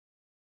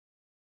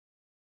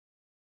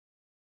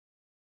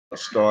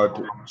start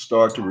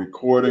the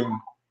recording,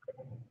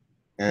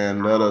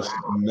 and let us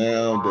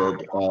now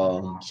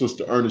that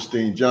Sister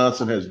Ernestine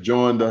Johnson has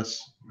joined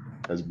us,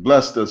 has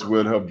blessed us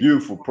with her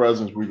beautiful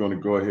presence. We're going to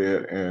go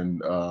ahead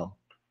and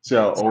say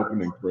our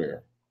opening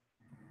prayer.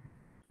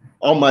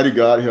 Almighty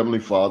God, Heavenly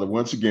Father,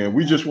 once again,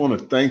 we just want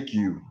to thank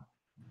you.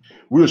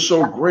 We are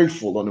so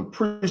grateful and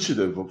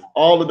appreciative of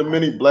all of the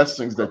many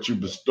blessings that you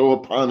bestow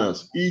upon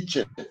us each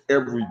and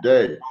every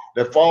day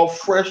that fall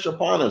fresh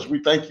upon us.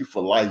 We thank you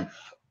for life.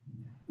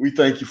 We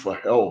thank you for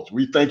health.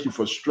 We thank you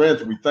for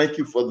strength. We thank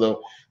you for the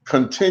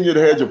continued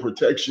hedge of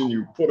protection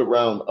you put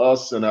around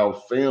us and our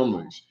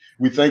families.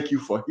 We thank you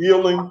for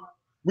healing.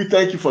 We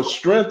thank you for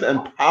strength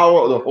and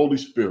power of the Holy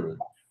Spirit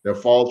that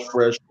falls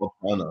fresh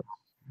upon us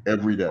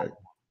every day.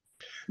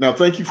 Now,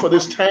 thank you for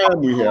this time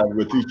we have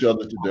with each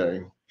other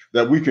today,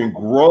 that we can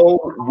grow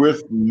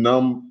with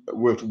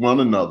one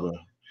another,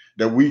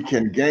 that we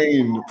can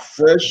gain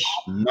fresh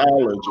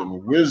knowledge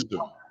and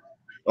wisdom,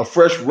 a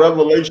fresh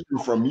revelation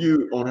from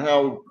you on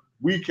how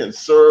we can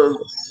serve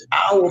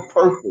our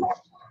purpose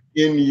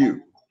in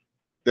you,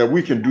 that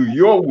we can do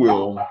your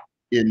will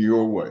in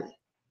your way.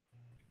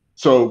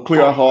 So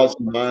clear our hearts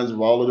and minds of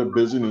all of the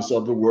busyness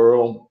of the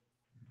world.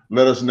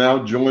 Let us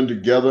now join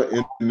together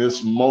in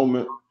this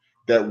moment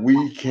that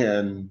we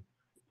can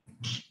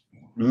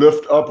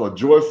lift up a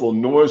joyful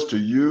noise to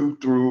you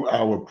through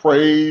our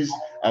praise,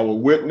 our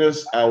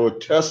witness, our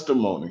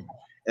testimony,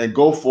 and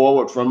go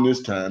forward from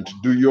this time to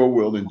do your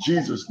will. In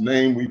Jesus'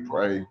 name we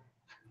pray.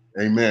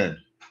 Amen.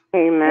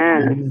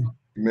 Amen.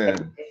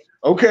 Amen.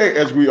 Okay,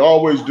 as we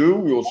always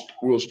do,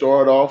 we'll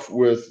start off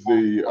with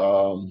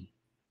the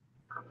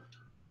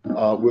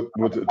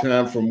with the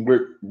time from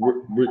Rick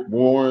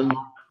Warren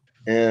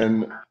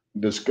and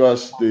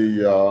discuss as he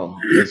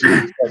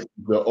discusses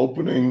the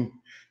opening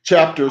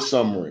chapter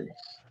summary.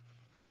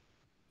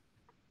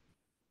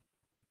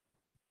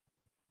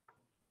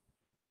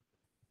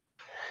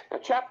 Now,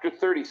 chapter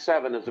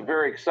 37 is a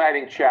very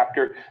exciting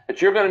chapter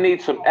that you're going to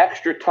need some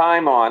extra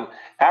time on.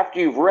 After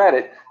you've read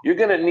it, you're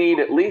going to need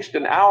at least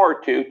an hour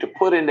or two to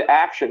put into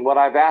action what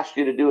I've asked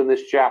you to do in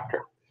this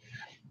chapter.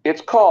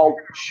 It's called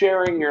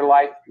sharing your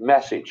life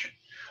message.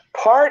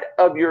 Part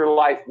of your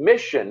life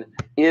mission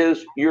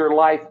is your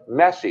life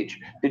message.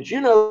 Did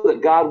you know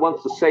that God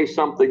wants to say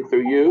something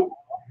through you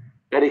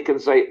that he can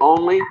say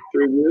only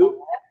through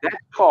you? That's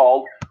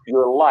called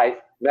your life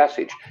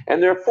message.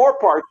 And there are 4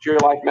 parts to your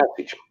life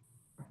message.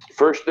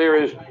 First, there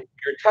is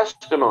your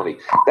testimony.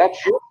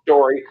 That's your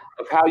story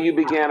of how you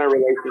began a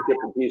relationship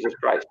with Jesus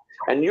Christ.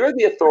 And you're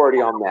the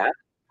authority on that.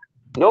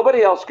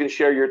 Nobody else can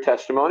share your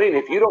testimony. And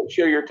if you don't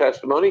share your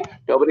testimony,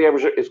 nobody ever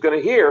is going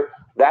to hear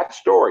that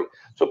story.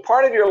 So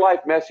part of your life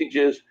message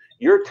is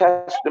your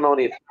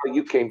testimony of how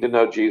you came to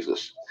know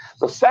Jesus.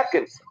 The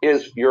second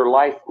is your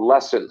life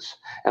lessons.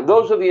 And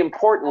those are the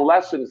important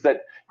lessons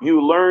that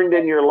you learned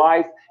in your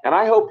life. And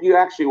I hope you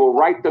actually will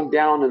write them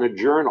down in a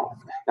journal.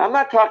 Now, I'm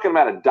not talking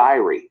about a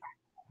diary.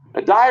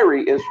 A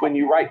diary is when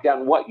you write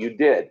down what you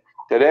did.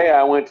 Today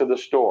I went to the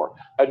store.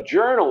 A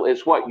journal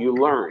is what you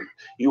learned.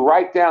 You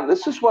write down,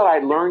 this is what I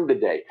learned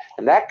today.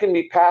 And that can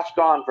be passed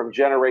on from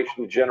generation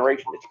to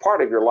generation. It's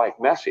part of your life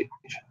message.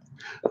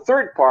 The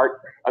third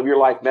part of your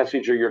life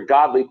message are your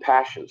godly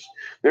passions.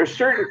 There are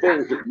certain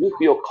things that you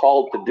feel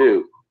called to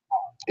do.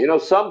 You know,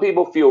 some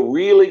people feel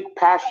really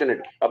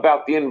passionate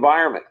about the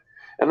environment.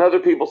 And other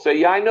people say,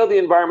 yeah, I know the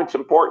environment's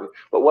important,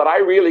 but what I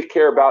really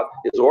care about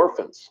is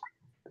orphans.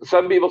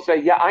 Some people say,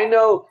 yeah, I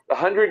know the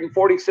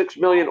 146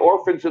 million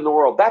orphans in the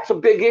world. That's a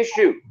big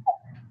issue.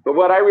 But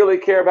what I really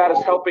care about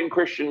is helping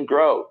Christians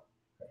grow.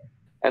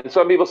 And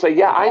some people say,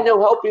 yeah, I know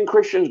helping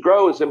Christians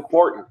grow is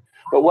important.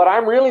 But what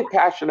I'm really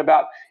passionate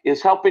about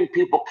is helping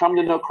people come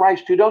to know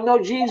Christ who don't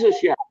know Jesus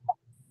yet,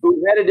 who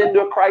are headed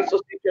into a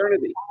Christless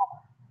eternity.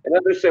 And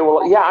others say,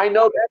 well, yeah, I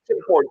know that's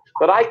important,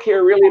 but I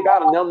care really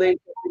about it. And they'll name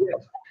something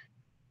else.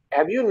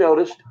 Have you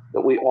noticed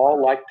that we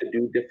all like to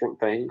do different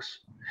things?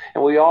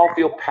 And we all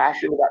feel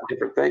passionate about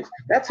different things?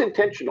 That's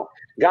intentional.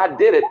 God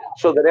did it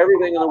so that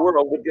everything in the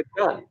world would get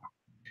done.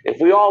 If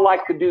we all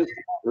like to do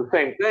the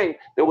same thing,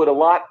 there would a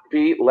lot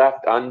be left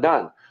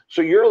undone.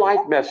 So your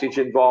life message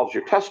involves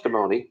your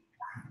testimony.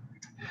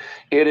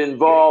 It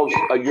involves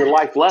your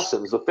life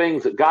lessons, the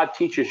things that God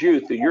teaches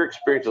you through your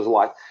experiences of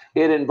life.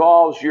 It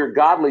involves your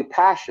godly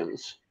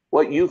passions,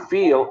 what you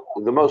feel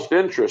the most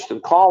interest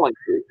and calling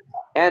to.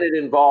 And it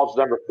involves,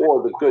 number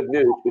 4, the good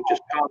news, which is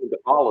common to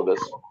all of us,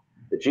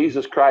 that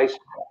Jesus Christ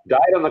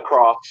died on the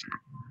cross.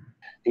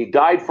 He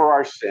died for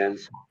our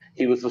sins.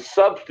 He was a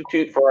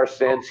substitute for our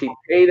sins. He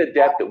paid a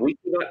debt that we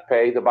could not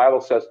pay. The Bible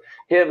says,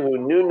 him who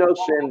knew no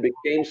sin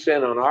became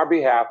sin on our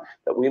behalf,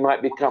 that we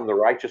might become the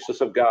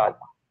righteousness of God.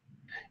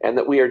 And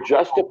that we are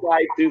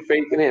justified through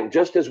faith in him.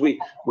 Just as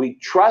we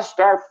trust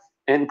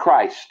in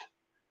Christ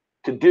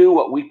to do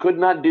what we could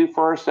not do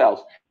for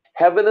ourselves.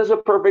 Heaven is a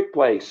perfect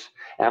place,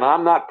 and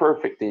I'm not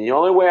perfect. And the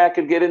only way I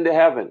could get into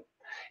heaven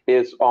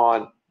is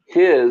on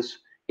his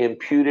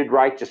imputed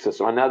righteousness.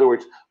 In other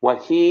words,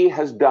 what he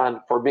has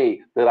done for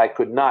me that I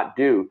could not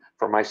do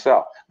for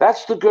myself.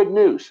 That's the good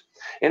news.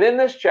 And in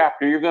this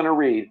chapter, you're going to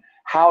read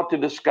how to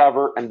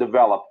discover and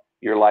develop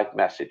your life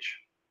message.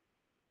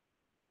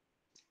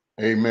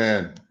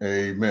 Amen.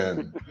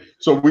 Amen.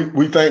 So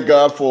we thank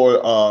God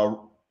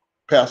for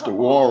Pastor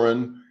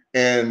Warren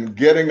and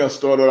getting us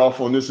started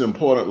off on this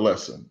important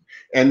lesson.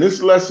 And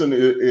this lesson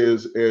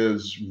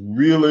is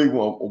really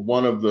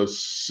one of the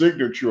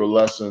signature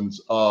lessons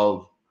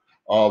of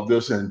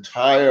this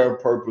entire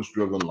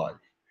purpose-driven life.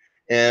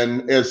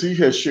 And as he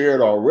has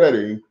shared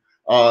already,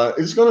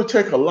 it's going to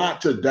take a lot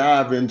to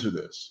dive into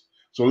this.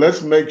 So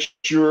let's make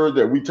sure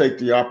that we take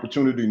the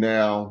opportunity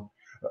now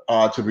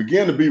to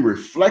begin to be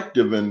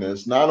reflective in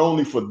this, not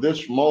only for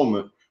this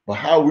moment, but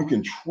how we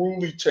can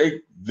truly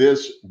take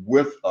this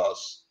with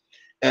us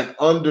and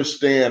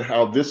understand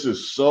how this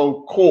is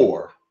so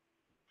core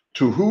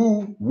to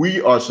who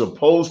we are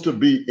supposed to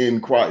be in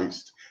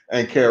Christ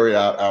and carry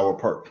out our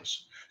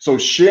purpose. So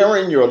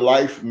sharing your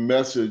life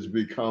message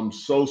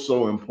becomes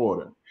so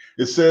important.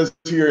 It says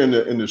here in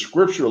the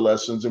scripture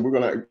lessons, and we're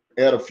going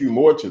to add a few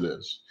more to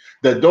this,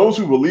 that those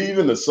who believe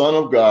in the Son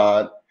of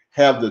God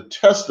have the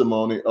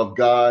testimony of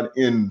God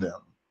in them.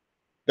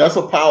 That's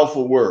a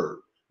powerful word.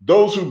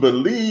 Those who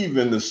believe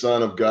in the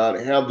Son of God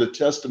have the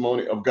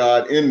testimony of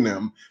God in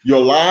them.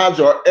 Your lives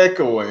are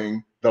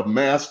echoing the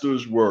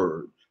Master's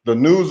word. The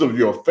news of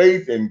your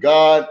faith in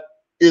God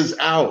is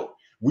out.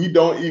 We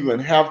don't even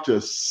have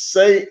to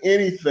say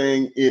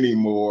anything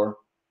anymore.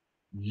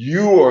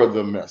 You are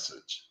the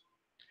message.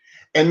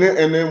 And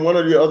then one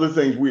of the other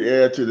things we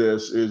add to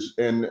this is,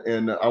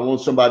 and I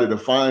want somebody to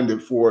find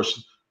it for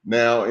us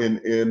now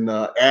in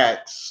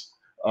Acts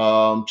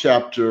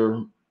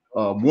chapter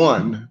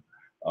 1,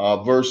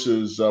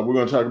 verses, we're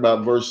going to talk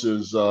about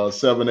verses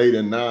 7, 8,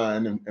 and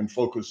 9 and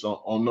focus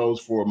on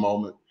those for a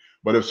moment.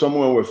 But if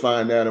someone would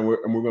find that, and we're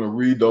going to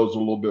read those a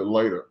little bit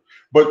later.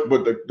 But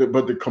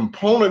the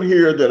component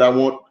here that I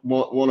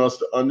want us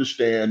to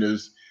understand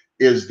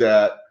is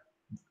that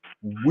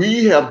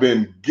we have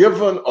been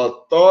given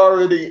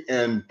authority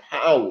and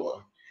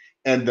power,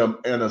 and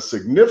a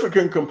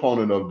significant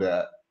component of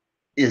that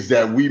is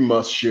that we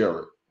must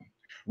share it.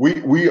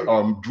 We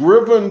are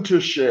driven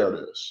to share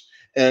this,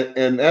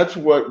 and that's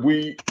what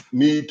we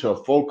need to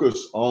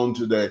focus on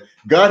today.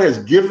 God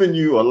has given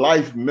you a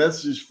life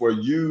message for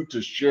you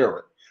to share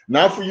it,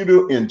 not for you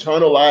to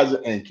internalize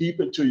it and keep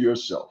it to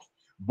yourself,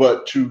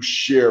 but to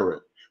share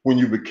it. When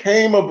you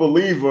became a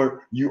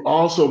believer, you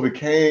also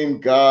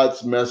became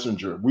God's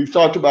messenger. We've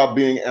talked about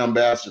being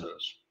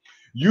ambassadors.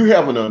 You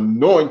have an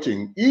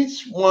anointing.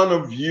 Each one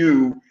of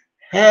you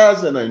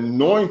has an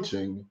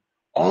anointing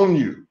on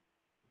you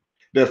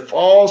that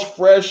falls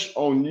fresh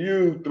on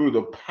you through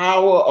the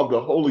power of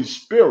the Holy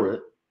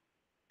Spirit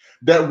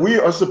that we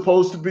are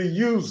supposed to be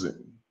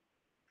using.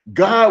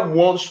 God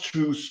wants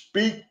to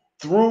speak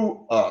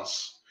through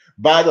us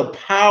by the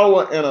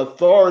power and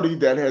authority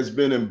that has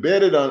been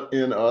embedded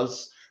in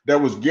us, that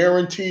was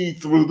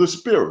guaranteed through the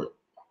Spirit.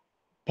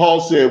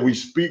 Paul said we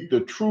speak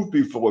the truth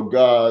before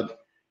God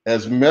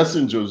as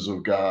messengers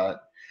of God,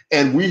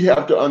 and we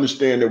have to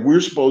understand that we're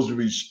supposed to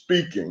be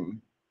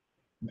speaking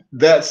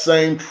that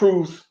same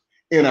truth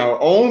in our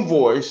own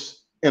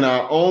voice, in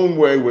our own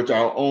way, with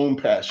our own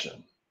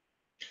passion.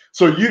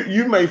 So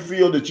you may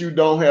feel that you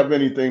don't have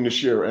anything to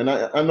share, and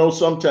I know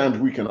sometimes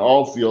we can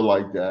all feel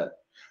like that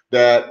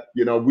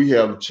we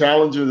have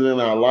challenges in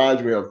our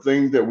lives, we have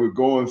things that we're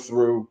going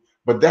through,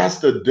 but that's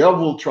the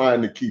devil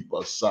trying to keep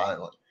us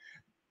silent.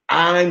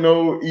 I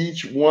know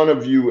each one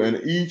of you,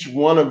 and each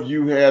one of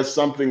you has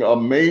something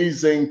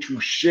amazing to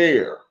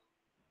share.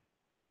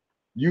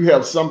 You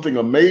have something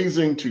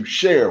amazing to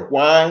share.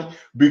 Why?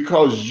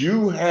 Because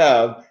you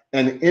have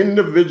an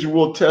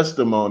individual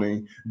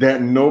testimony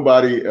that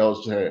nobody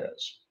else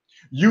has.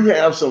 You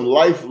have some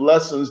life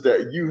lessons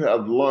that you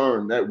have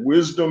learned, that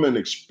wisdom and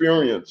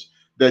experience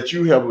that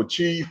you have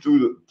achieved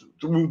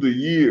through the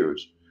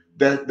years,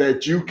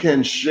 that you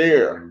can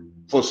share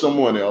for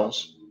someone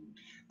else.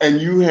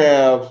 And you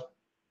have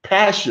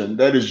passion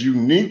that is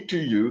unique to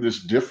you,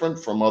 that's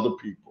different from other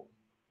people,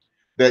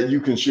 that you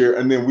can share.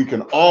 And then we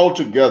can all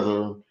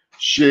together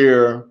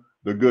share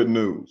the good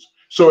news.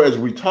 So as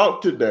we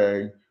talk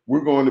today,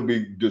 we're going to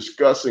be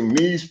discussing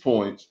these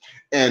points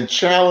and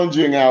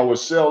challenging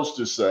ourselves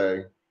to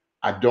say,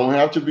 I don't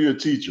have to be a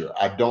teacher.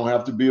 I don't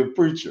have to be a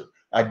preacher.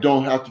 I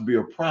don't have to be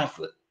a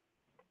prophet.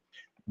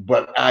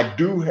 But I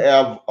do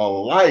have a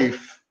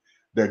life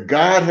that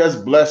God has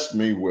blessed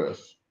me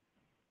with,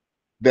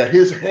 that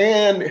his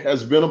hand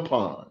has been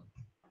upon,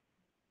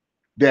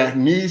 that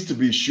needs to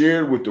be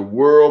shared with the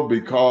world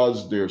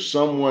because there's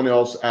someone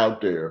else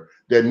out there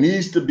that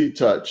needs to be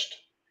touched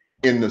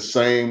in the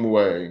same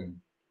way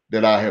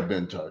that I have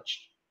been touched.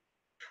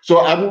 So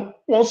I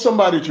want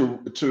somebody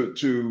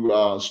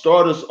to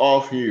start us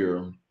off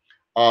here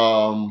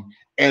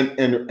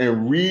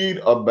and read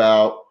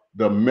about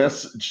the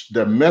message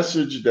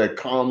that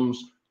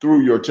comes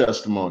through your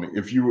testimony.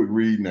 If you would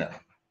read now.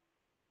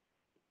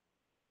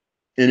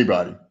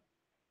 Anybody?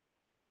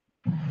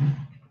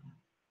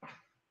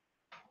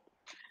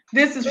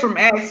 This is from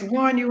Acts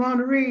 1 you want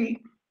to read?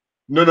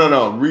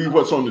 No. Read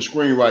what's on the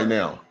screen right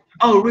now.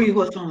 Oh, read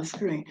what's on the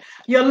screen.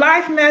 Your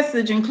life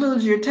message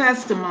includes your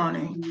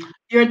testimony.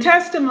 Your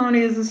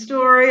testimony is a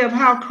story of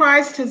how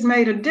Christ has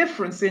made a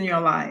difference in your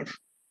life.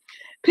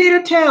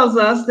 Peter tells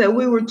us that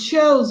we were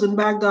chosen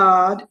by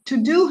God to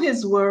do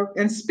his work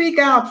and speak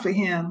out for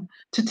him,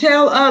 to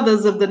tell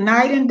others of the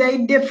night and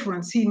day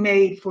difference he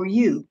made for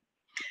you.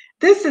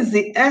 This is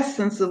the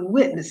essence of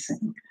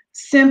witnessing,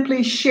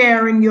 simply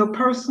sharing your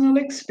personal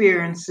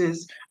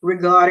experiences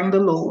regarding the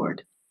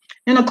Lord.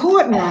 In a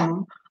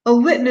courtroom, a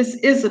witness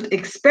isn't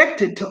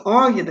expected to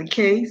argue the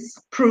case,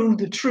 prove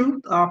the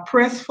truth, or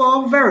press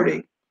for a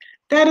verdict.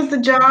 That is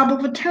the job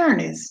of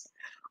attorneys.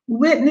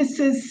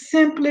 Witnesses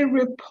simply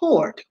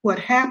report what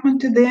happened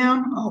to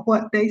them or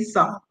what they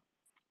saw.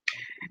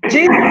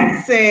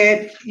 Jesus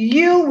said,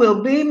 "You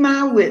will be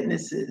my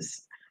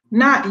witnesses,"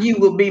 not "you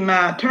will be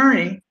my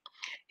attorney."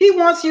 He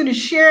wants you to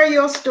share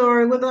your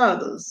story with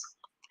others.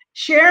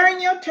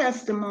 Sharing your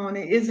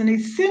testimony is an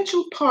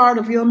essential part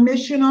of your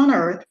mission on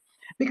earth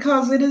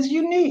because it is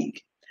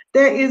unique.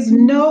 There is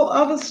no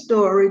other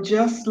story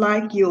just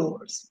like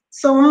yours,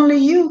 so only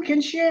you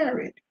can share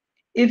it.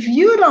 If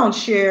you don't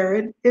share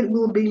it, it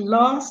will be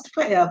lost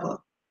forever.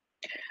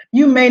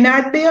 You may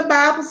not be a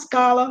Bible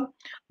scholar,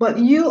 but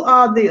you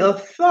are the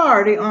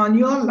authority on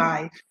your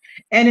life,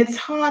 and it's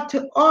hard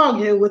to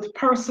argue with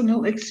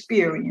personal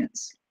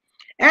experience.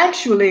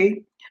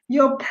 Actually,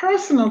 your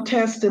personal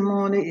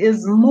testimony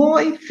is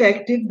more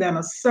effective than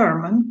a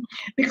sermon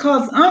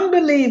because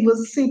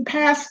unbelievers see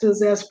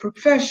pastors as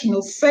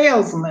professional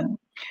salesmen,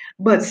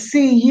 but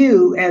see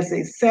you as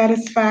a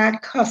satisfied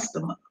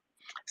customer.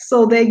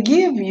 So they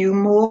give you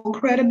more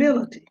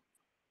credibility.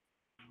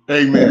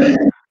 Amen.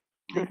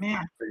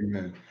 Amen.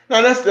 Amen.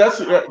 Now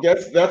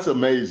that's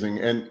amazing,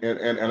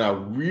 and I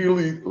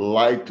really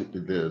liked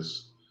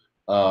this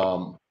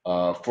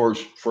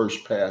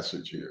first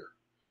passage here,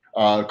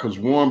 because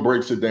Warren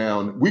breaks it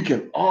down. We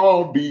can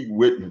all be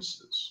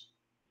witnesses.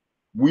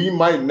 We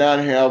might not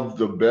have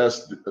the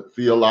best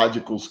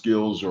theological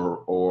skills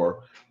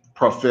or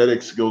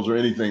prophetic skills or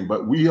anything,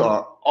 but we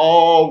are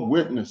all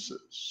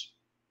witnesses.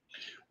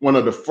 One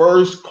of the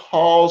first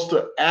calls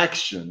to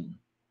action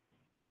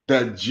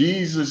that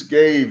Jesus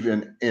gave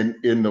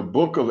in the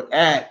book of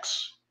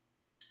Acts,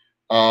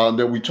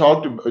 that we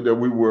talked about, that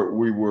we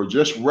were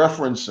just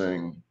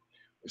referencing,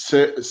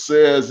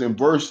 says in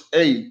verse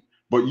 8,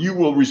 "But you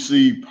will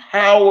receive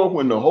power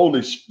when the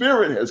Holy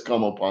Spirit has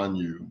come upon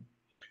you,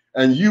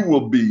 and you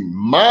will be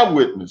my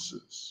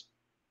witnesses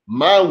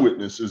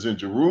in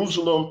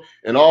Jerusalem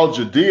and all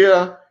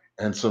Judea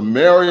and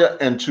Samaria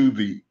and to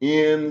the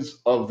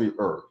ends of the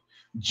earth."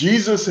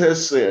 Jesus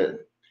has said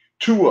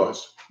to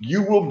us,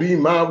 "You will be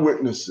my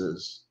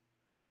witnesses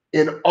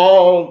in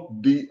all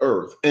the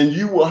earth, and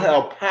you will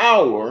have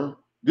power."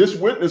 This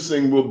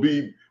witnessing will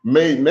be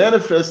made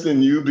manifest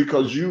in you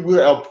because you will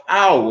have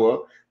power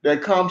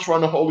that comes from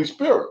the Holy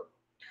Spirit.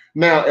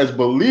 Now, as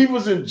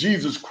believers in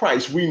Jesus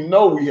Christ, we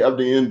know we have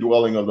the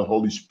indwelling of the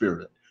Holy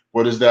Spirit.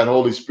 What is that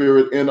Holy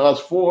Spirit in us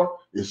for?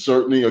 It's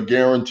certainly a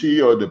guarantee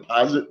or a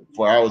deposit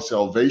for our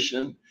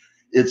salvation.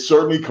 It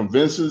certainly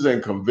convinces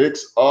and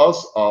convicts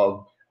us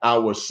of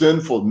our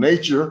sinful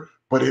nature,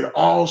 but it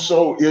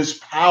also is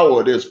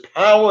power. There's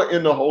power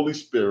in the Holy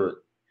Spirit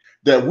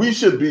that we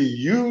should be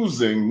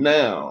using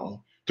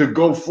now to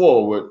go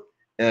forward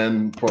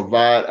and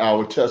provide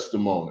our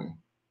testimony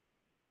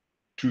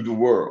to the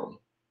world.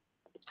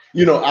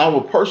 You know, our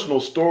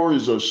personal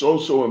stories are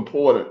so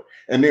important,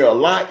 and they're a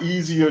lot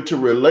easier to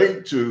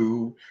relate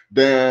to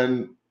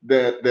than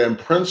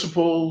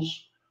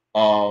principles.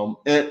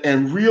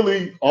 And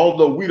really,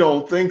 although we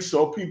don't think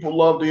so, people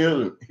love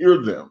to hear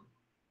them.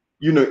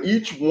 You know,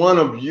 each one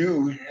of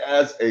you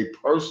has a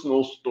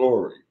personal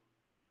story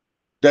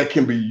that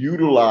can be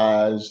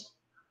utilized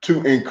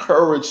to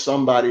encourage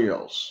somebody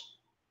else.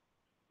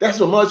 That's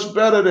a much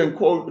better than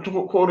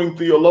quoting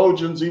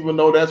theologians, even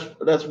though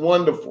that's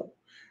wonderful.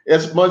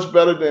 It's much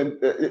better than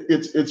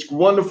it's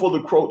wonderful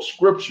to quote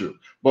scripture,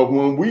 but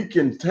when we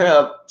can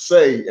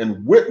say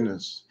and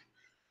witness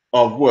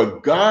of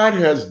what God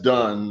has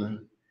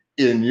done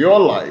in your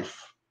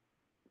life,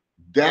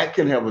 that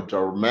can have a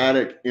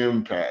dramatic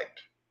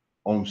impact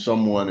on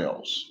someone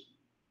else.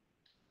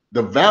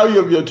 The value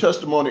of your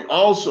testimony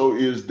also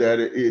is that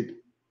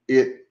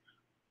it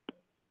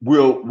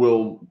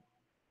will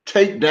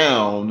take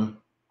down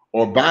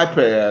or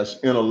bypass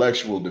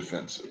intellectual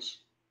defenses.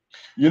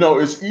 You know,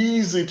 it's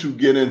easy to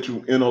get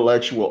into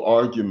intellectual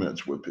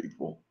arguments with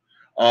people.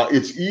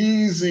 It's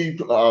easy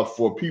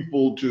for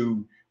people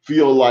to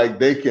feel like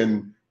they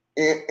can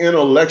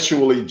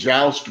intellectually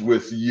joust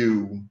with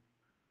you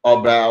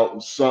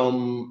about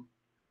some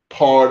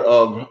part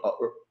of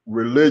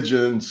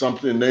religion,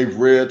 something they've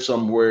read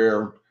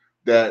somewhere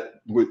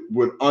that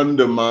would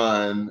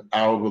undermine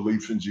our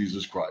belief in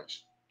Jesus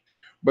Christ.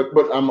 But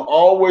I'm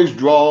always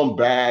drawn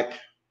back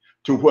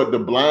to what the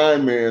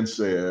blind man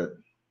said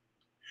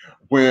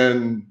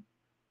when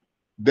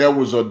there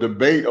was a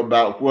debate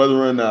about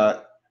whether or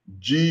not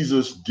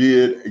Jesus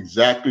did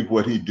exactly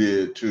what he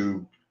did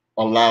to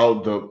allow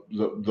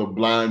the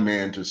blind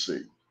man to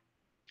see.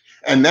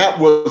 And that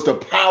was the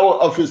power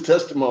of his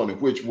testimony,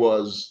 which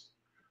was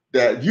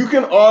that you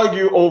can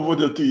argue over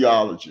the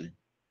theology.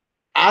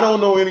 I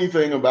don't know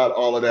anything about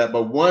all of that,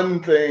 but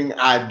one thing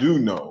I do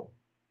know,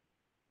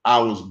 I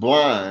was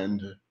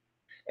blind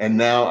and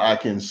now I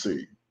can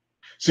see.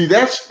 See,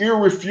 that's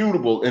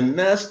irrefutable, and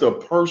that's the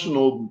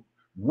personal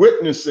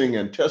witnessing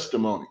and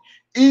testimony.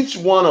 Each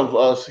one of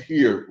us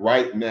here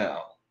right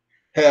now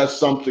has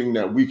something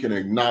that we can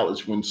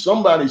acknowledge. When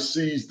somebody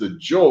sees the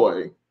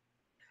joy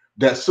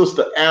that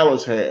Sister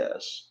Alice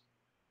has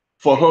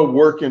for her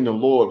work in the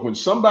Lord, when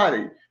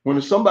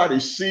somebody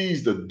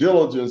sees the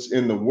diligence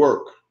in the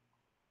work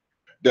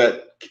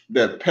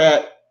that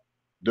Pat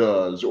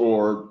does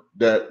or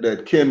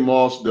that Ken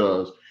Moss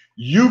does,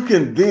 you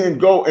can then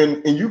go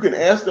and you can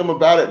ask them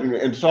about it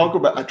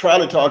and try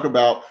to talk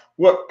about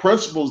what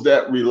principles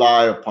that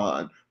rely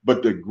upon.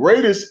 But the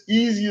greatest,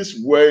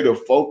 easiest way to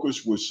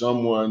focus with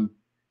someone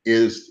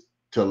is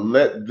to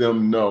let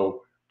them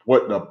know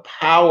what the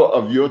power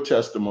of your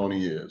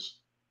testimony is.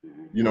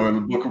 You know, in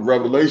the book of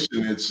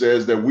Revelation, it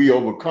says that we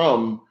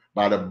overcome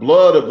by the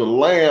blood of the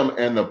Lamb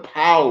and the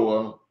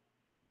power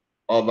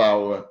of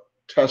our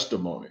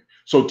testimony.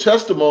 So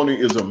testimony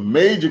is a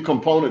major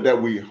component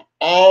that we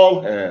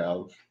all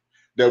have,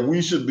 that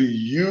we should be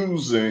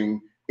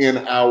using in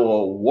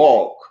our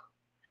walk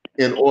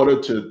in order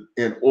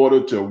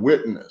to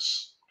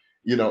witness.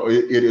 You know,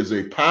 it is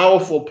a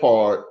powerful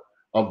part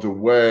of the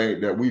way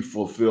that we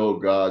fulfill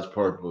God's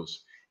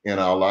purpose in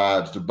our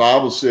lives. The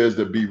Bible says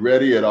to be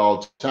ready at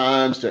all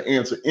times to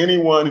answer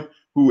anyone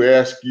who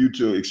asks you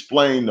to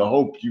explain the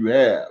hope you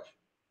have.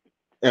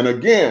 And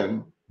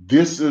again,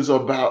 this is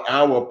about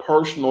our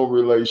personal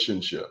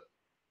relationship.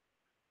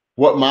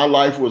 What my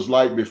life was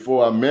like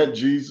before I met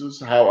Jesus,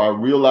 how I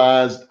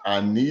realized I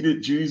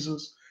needed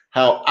Jesus,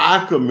 how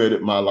I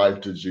committed my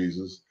life to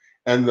Jesus,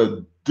 and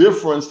the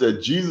difference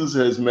that Jesus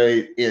has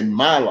made in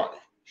my life.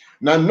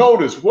 Now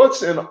notice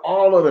what's in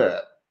all of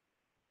that.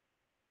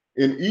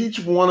 In each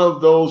one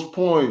of those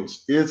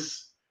points,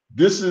 this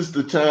is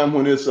the time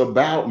when it's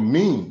about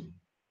me.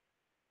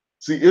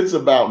 See, it's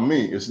about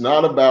me. It's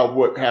not about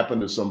what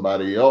happened to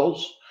somebody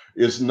else.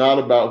 It's not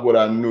about what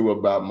I knew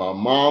about my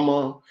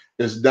mama.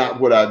 It's not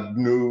what I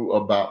knew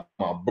about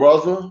my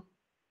brother.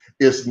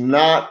 It's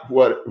not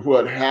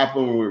what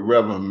happened with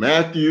Reverend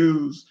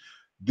Matthews.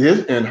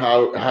 This and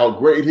how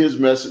great his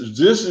message.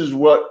 This is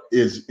what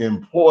is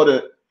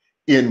important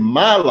in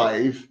my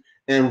life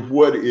and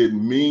what it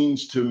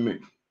means to me.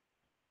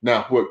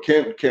 Now, what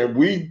can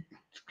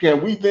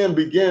we then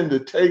begin to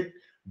take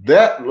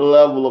that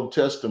level of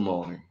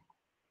testimony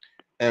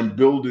and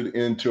build it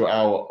into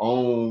our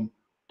own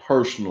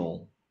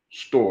personal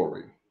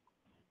story?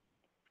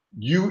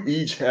 You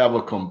each have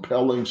a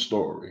compelling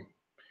story.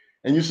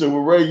 And you say, well,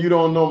 Ray, you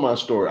don't know my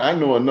story. I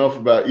know enough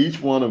about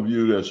each one of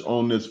you that's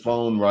on this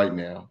phone right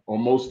now, or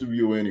most of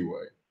you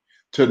anyway,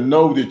 to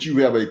know that you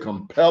have a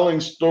compelling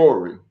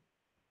story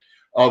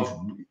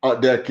of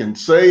that can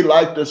say,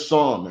 like the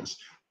psalmist,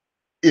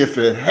 if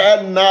it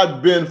had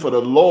not been for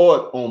the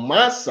Lord on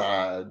my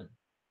side,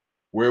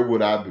 where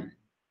would I be?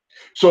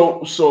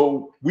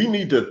 So we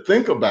need to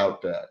think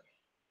about that.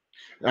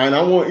 And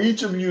I want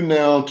each of you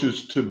now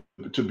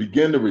to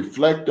begin to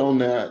reflect on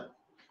that,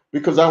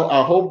 because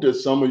I hope that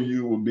some of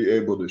you will be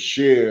able to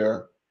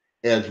share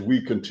as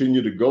we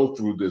continue to go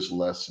through this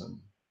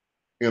lesson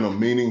in a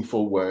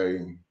meaningful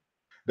way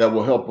that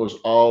will help us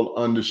all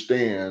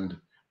understand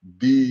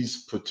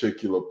these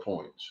particular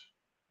points.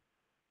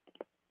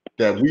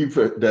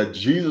 That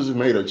Jesus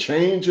made a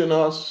change in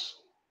us,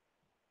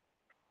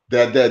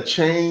 that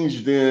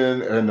change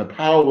then, and the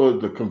power,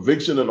 the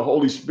conviction of the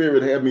Holy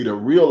Spirit had me to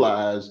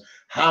realize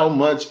how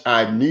much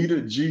I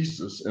needed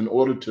Jesus in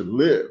order to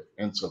live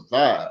and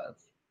survive,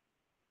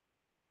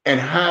 and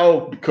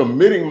how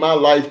committing my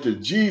life to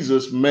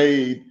Jesus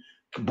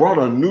brought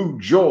a new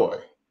joy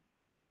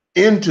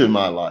into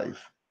my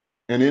life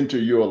and into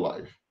your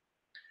life,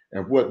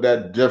 and what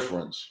that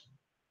difference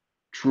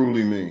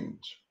truly means.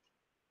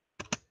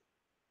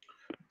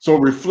 So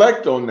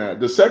reflect on that.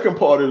 The second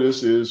part of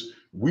this is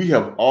we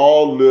have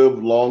all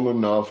lived long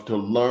enough to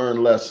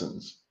learn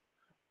lessons.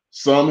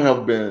 Some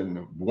have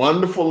been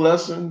wonderful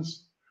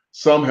lessons.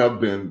 Some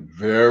have been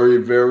very,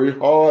 very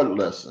hard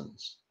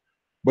lessons.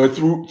 But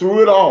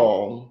through it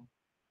all,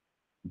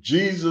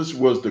 Jesus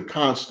was the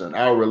constant.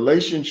 Our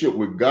relationship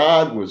with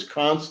God was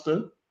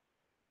constant,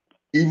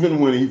 even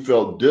when he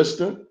felt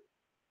distant,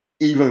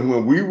 even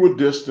when we were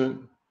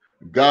distant,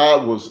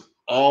 God was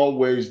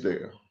always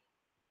there.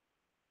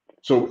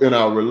 So in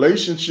our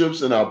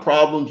relationships, in our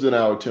problems, in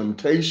our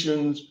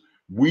temptations,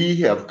 we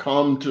have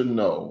come to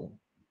know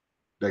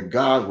that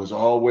God was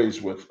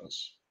always with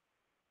us.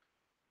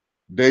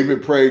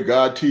 David prayed,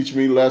 God, teach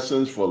me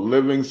lessons for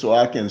living so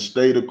I can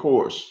stay the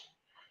course.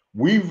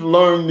 We've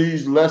learned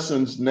these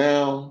lessons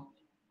now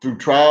through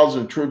trials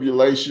and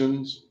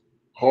tribulations,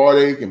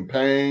 heartache and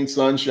pain,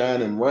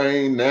 sunshine and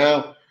rain.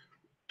 Now,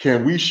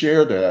 can we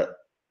share that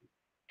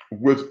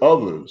with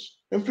others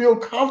and feel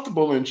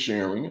comfortable in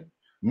sharing it.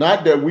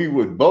 Not that we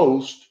would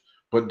boast,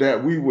 but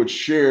that we would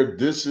share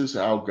this is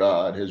how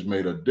God has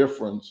made a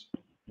difference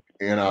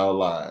in our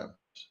lives.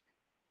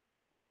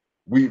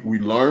 We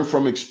learn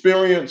from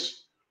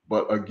experience,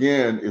 but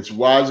again, it's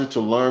wiser to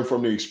learn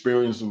from the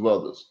experience of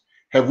others.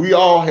 Have we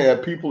all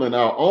had people in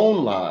our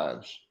own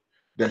lives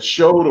that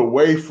showed a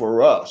way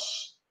for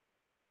us,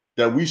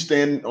 that we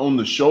stand on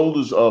the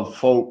shoulders of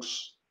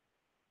folks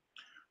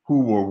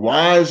who were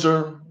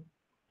wiser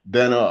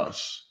than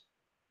us,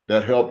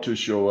 that helped to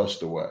show us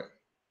the way?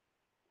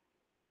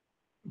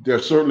 There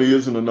certainly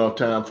isn't enough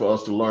time for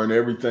us to learn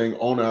everything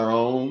on our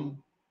own,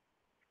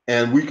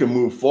 and we can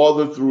move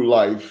farther through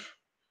life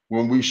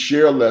when we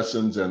share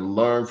lessons and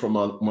learn from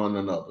one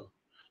another.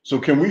 So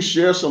can we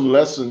share some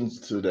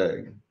lessons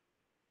today?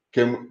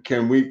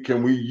 Can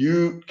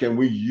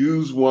we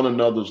use one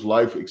another's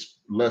life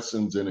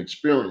lessons and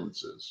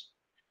experiences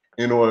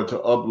in order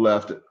to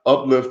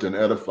uplift and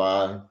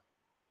edify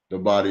the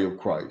body of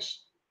Christ?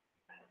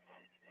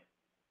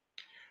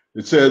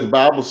 It says, the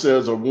Bible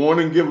says, a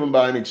warning given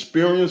by an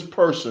experienced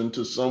person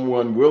to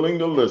someone willing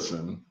to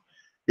listen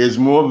is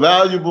more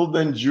valuable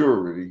than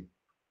jewelry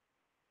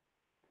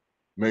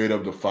made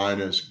of the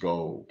finest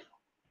gold.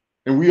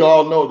 And we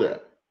all know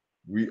that.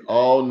 We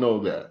all know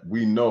that.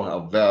 We know how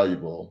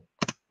valuable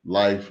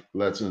life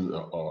lessons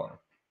are.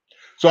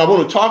 So I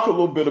want to talk a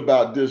little bit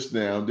about this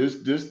now. I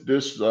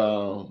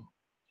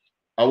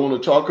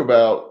want to talk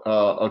about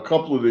a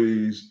couple of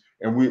these,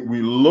 and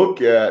we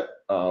look at,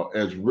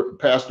 as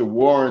Pastor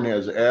Warren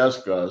has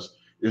asked us,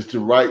 is to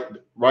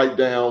write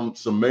down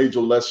some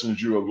major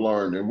lessons you have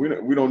learned. And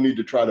we don't need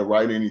to try to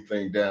write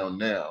anything down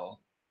now.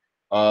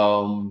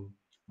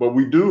 But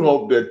we do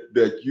hope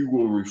that you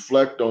will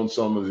reflect on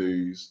some of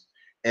these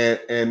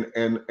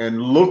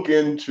and look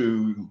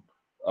into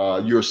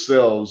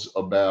yourselves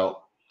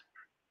about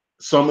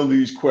some of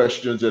these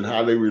questions and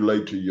how they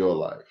relate to your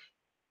life.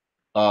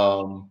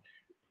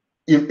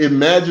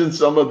 Imagine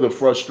some of the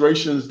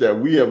frustrations that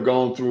we have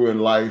gone through in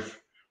life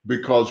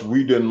because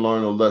we didn't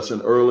learn a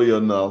lesson early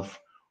enough,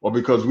 or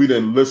because we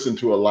didn't listen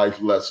to a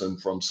life lesson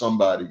from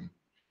somebody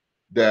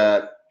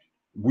that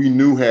we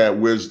knew had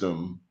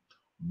wisdom,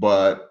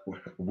 but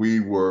we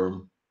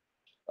were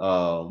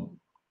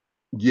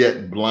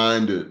yet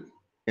blinded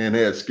and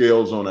had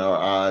scales on our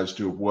eyes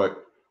to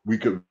what we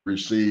could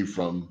receive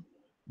from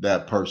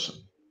that person.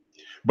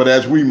 But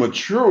as we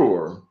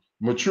mature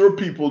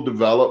people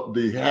develop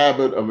the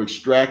habit of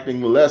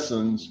extracting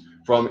lessons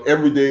from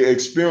everyday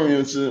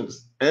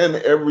experiences and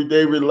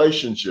everyday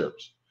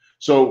relationships.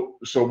 So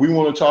we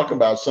want to talk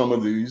about some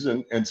of these,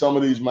 and some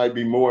of these might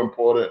be more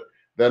important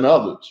than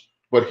others.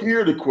 But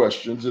here are the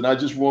questions, and I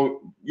just want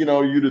you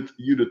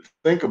to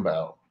think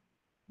about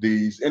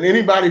these. And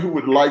anybody who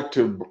would like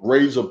to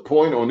raise a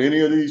point on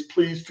any of these,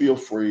 please feel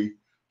free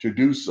to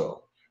do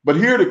so. But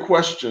here are the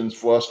questions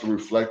for us to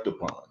reflect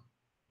upon.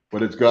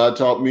 What has God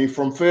taught me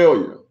from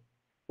failure?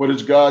 What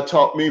has God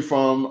taught me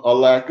from a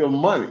lack of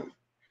money?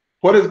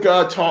 What has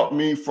God taught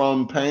me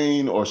from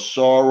pain or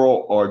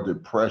sorrow or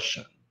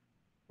depression?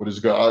 What has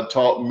God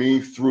taught me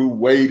through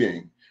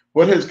waiting?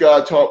 What has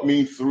God taught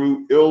me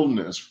through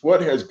illness?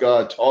 What has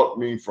God taught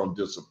me from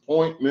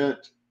disappointment?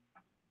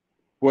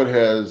 What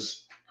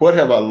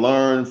have I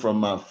learned from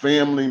my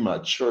family, my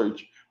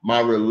church, my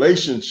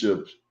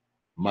relationships,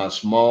 my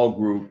small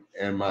group,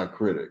 and my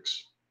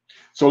critics?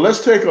 So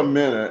let's take a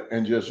minute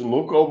and just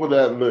look over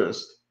that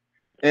list.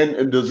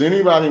 And does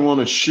anybody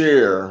want to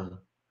share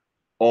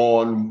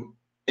on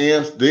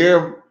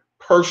their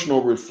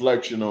personal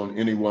reflection on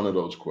any one of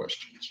those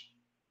questions?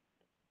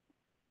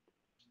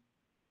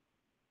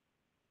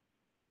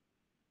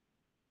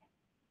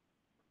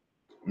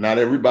 Not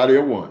everybody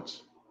at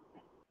once.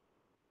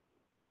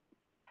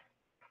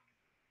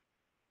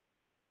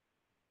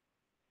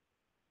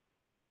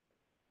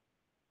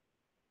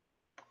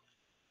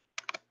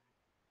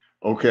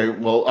 Okay,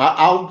 well,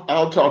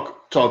 I'll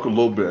talk a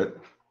little bit.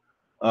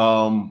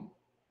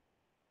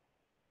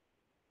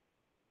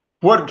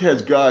 What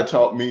has God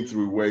taught me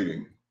through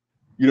waiting?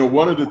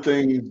 One of the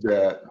things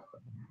that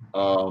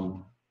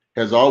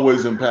has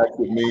always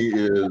impacted me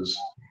is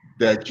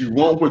that you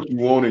want what you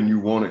want and you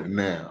want it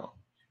now.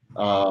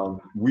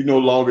 We no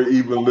longer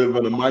even live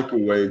in a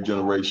microwave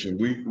generation.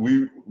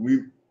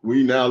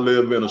 We now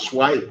live in a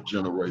swipe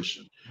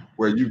generation,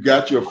 where you've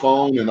got your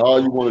phone and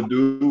all you want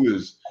to do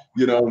is,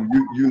 you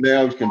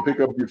now can pick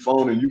up your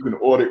phone and you can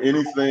order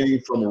anything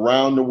from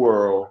around the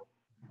world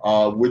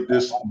with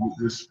this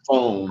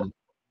phone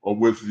or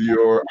with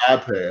your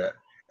iPad,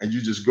 and you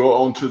just go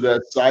onto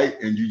that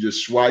site and you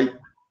just swipe,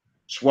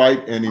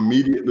 and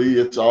immediately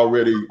it's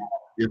already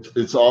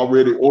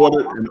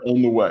ordered and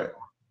on the way.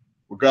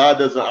 Well, God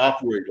doesn't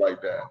operate like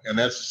that, and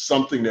that's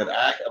something that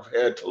I have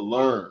had to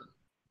learn,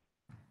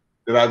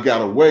 that I've got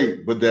to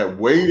wait. But that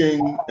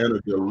waiting and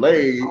a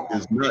delay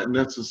is not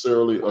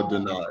necessarily a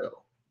denial.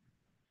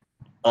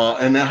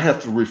 And I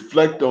have to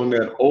reflect on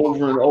that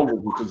over and over,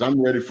 because I'm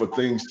ready for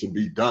things to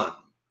be done.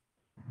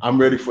 I'm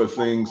ready for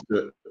things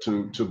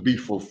to be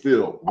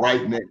fulfilled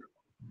right now.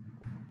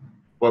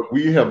 But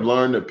we have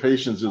learned that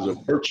patience is a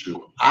virtue.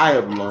 I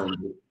have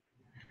learned it.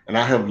 And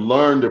I have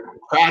learned to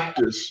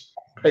practice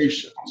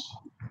patience,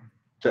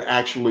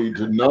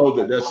 to know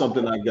that that's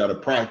something I got to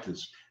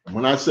practice. And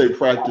when I say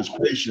practice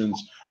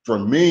patience, for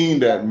me,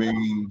 that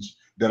means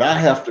that I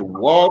have to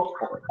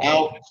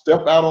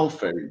step out on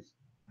faith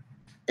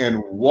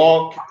and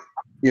walk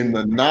in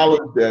the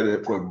knowledge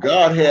that what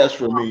God has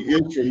for me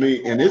is for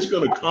me, and it's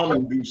going to come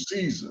in due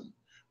season.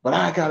 But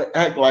I got to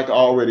act like I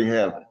already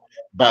have it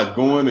by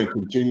going and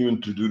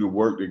continuing to do the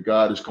work that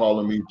God is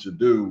calling me to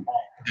do,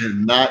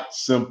 and not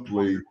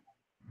simply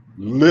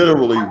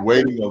literally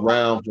waiting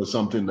around for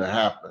something to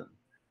happen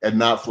and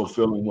not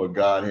fulfilling what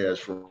God has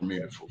for me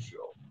to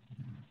fulfill.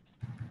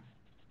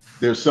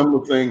 There's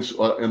similar things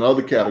in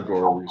other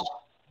categories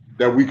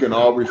that we can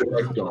all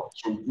reflect on.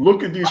 So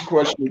look at these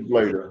questions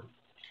later.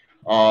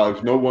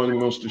 If no one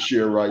wants to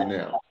share right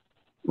now.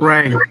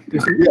 Ray,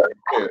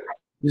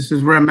 this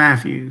is Ray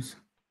Matthews.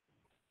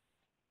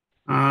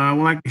 I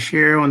would like to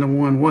share on the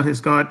one, what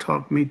has God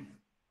taught me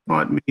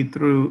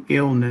through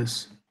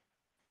illness.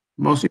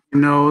 Most of you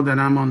know that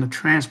I'm on the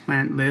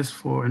transplant list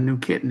for a new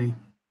kidney.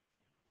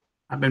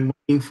 I've been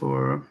waiting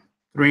for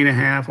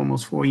 3.5,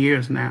 almost 4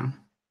 years now.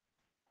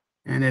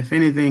 And if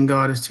anything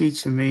God is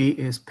teaching me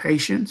is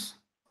patience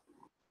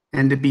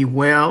and to be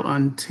well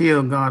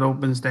until God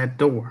opens that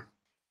door.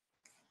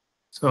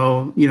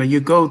 So, you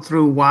go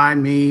through why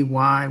me,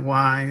 why,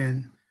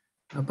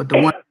 but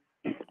the one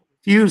I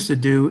refuse to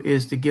do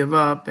is to give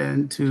up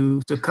and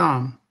to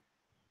succumb.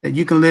 That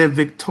you can live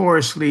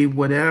victoriously,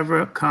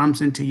 whatever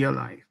comes into your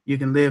life. You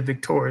can live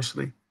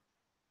victoriously.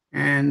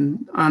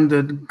 And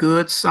under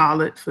good,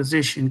 solid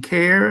physician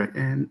care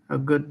and a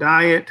good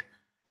diet,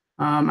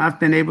 I've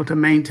been able to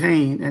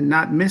maintain and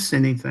not miss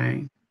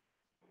anything.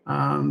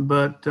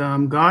 But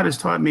God has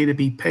taught me to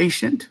be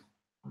patient,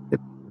 to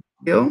be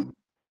still.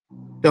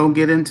 Don't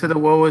get into the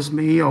woe is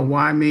me or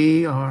why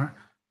me or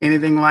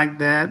anything like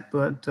that,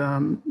 but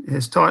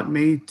has taught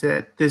me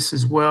that this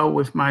is well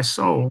with my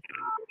soul.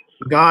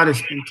 God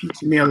has been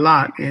teaching me a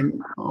lot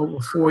in over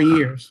 4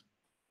 years.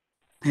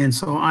 And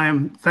so I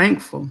am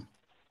thankful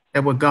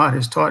at what God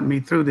has taught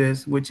me through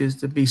this, which is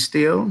to be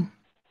still,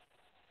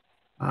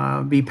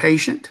 be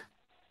patient,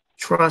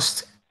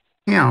 trust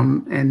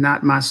Him and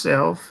not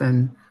myself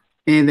and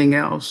anything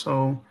else.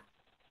 So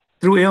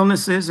through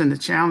illnesses and the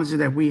challenges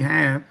that we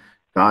have,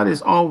 God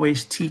is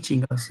always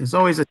teaching us. There's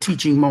always a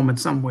teaching moment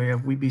somewhere.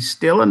 If we be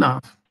still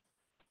enough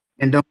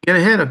and don't get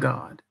ahead of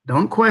God,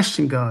 don't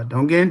question God,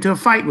 don't get into a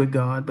fight with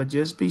God, but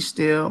just be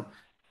still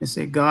and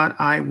say, God,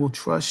 I will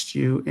trust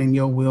you and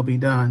your will be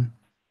done.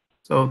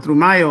 So through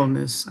my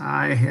illness,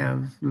 I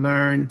have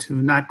learned to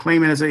not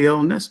claim it as an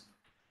illness,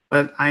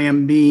 but I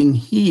am being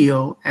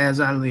healed as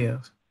I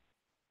live.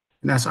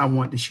 And that's what I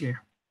want to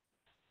share.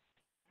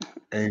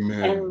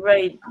 Amen. And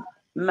Ray,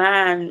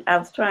 mine, I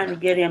was trying to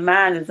get in,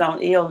 mine is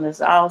on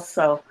illness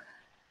also,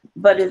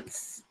 but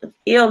it's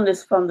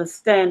illness from the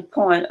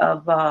standpoint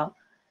of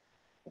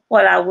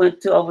what I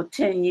went through over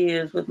 10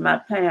 years with my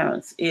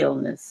parents'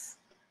 illness.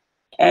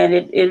 And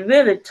it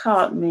really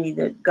taught me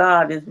that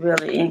God is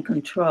really in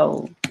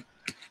control,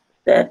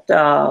 that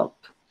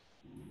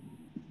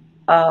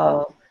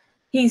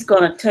He's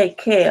going to take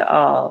care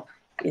of.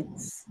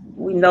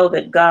 We know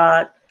that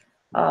God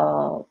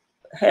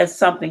has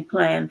something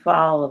planned for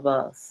all of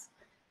us.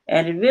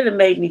 And it really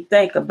made me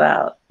think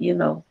about,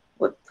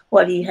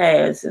 what He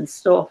has in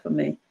store for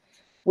me.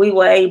 We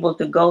were able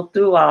to go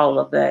through all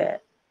of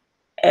that.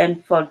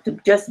 And to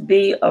just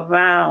be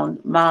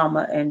around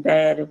Mama and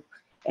Dad,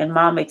 and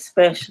Mama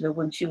especially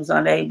when she was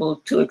unable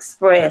to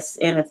express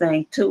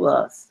anything to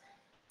us.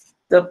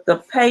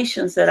 The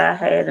patience that I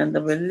had and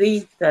the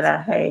relief that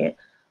I had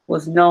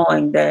was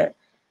knowing that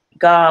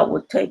God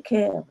would take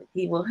care of it.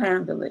 He will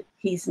handle it.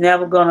 He's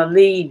never going to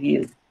leave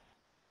you.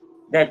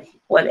 That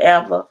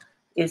whatever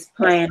is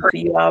planned for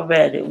you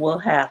already will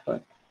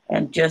happen.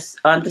 And just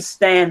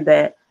understand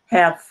that.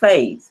 Have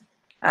faith.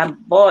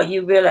 Boy,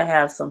 you really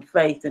have some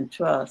faith and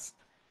trust,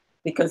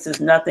 because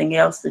there's nothing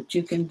else that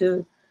you can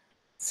do.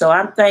 So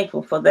I'm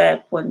thankful for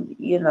that. When,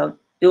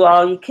 do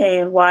all you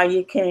can while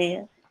you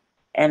can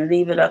and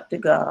leave it up to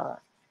God.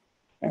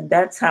 And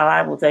that's how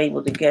I was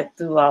able to get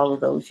through all of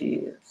those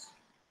years.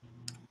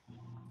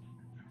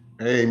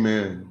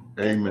 Amen.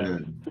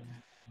 Amen.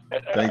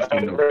 Thanks.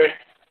 Ray?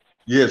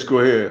 Yes, go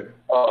ahead.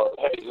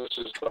 Hey, this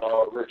is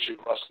Richard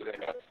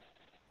Muscadine.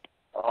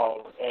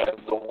 And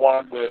the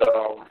one that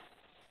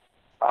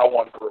I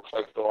wanted to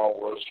reflect on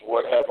was,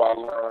 what have I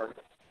learned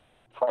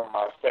from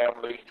my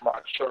family, my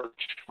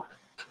church,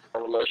 my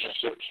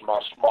relationships, my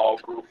small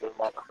group, and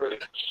my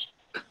critics.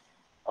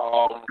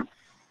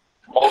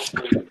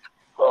 Mostly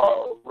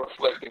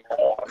reflecting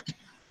on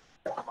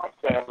my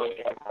family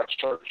and my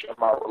church and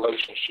my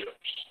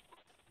relationships.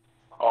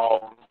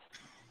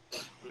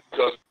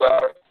 Because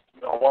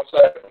once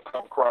I had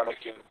become chronic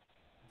in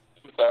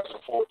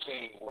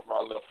 2014 with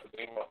my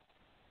lymphedema,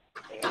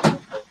 and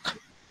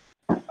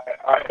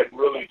I had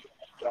really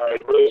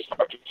started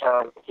to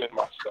turn within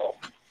myself,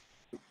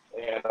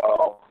 and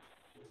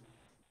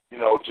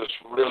just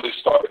really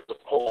started to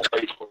pull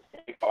away from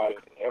anybody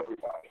and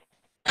everybody.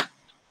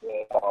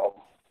 And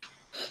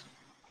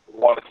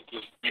wanted to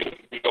just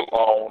be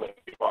alone and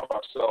be by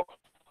myself.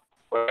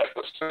 But at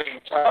the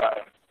same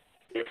time,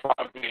 if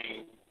I'm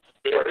being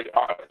very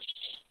honest,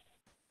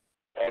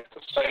 at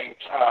the same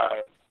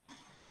time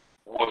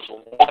was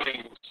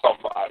wanting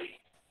somebody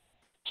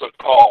to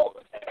call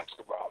and ask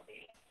about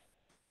me,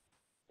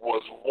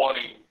 was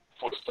wanting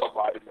for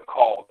somebody to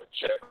call and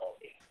check on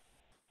me.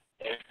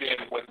 And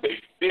then when they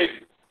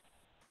didn't,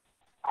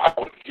 I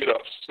would get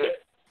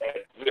upset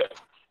at them.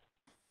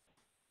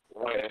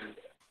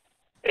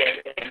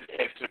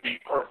 And to be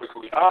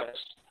perfectly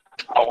honest,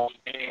 I was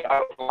being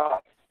out of line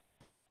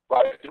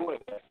by doing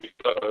that,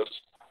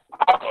 because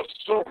I'm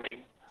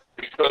assuming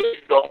because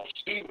you don't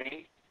see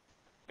me,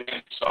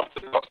 then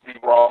something must be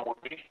wrong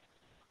with me.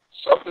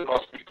 Something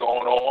must be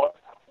going on.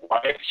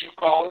 Why ain't you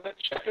calling and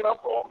checking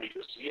up on me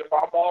to see if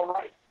I'm all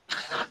right?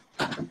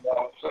 You know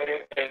what I'm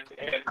saying?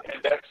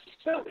 And that's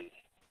silly.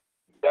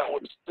 That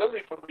was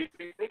silly for me to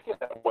be thinking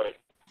that way.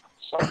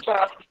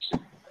 Sometimes,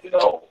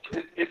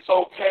 it's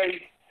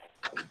okay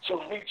to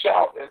reach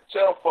out and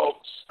tell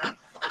folks,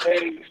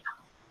 hey,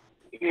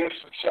 here's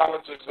some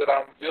challenges that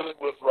I'm dealing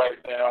with right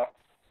now,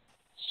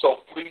 so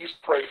please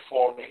pray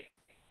for me.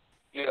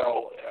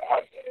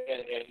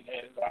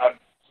 I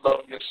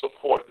love your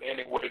support in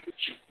any way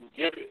that you can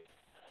give it.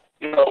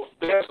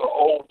 There's an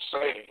old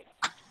saying,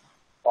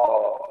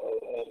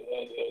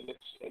 and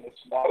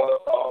it's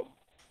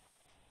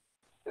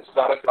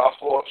not a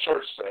gospel or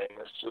church saying.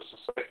 It's just a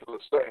secular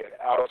saying: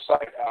 out of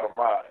sight, out of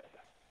mind.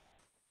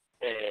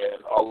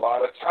 And a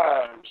lot of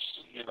times,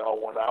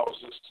 when I was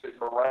just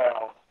sitting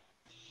around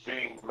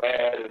being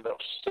mad and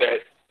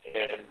upset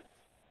and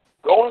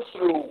going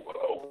through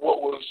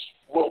what was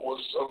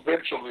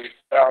eventually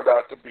found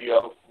out to be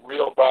a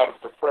real bout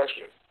of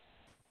depression,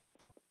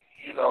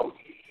 you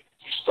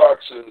start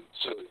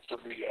to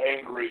be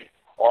angry,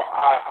 or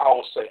I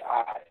will say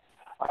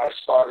I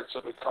started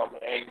to become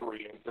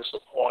angry and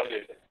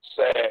disappointed and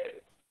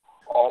sad,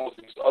 all of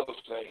these other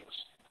things.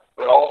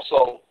 But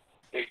also,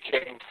 it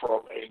came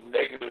from a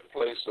negative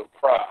place of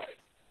pride,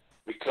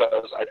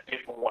 because I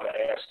didn't want to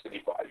ask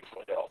anybody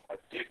for help. I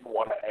didn't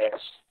want to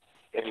ask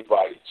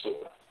anybody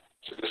to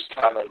just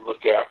kind of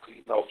look after,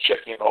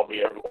 check in on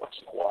me every once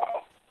in a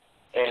while.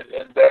 And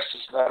that's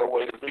just not a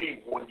way to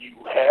be when you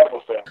have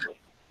a family,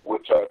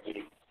 which I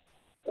do,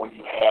 when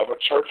you have a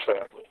church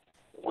family,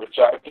 which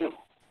I do,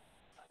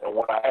 and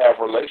when I have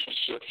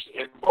relationships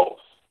in both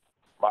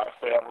my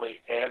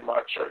family and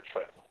my church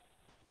family.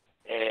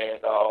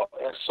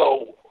 And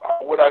so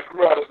what I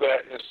grew out of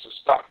that is to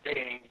stop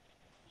being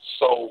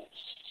so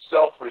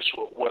selfish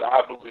with what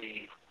I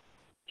believe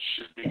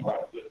should be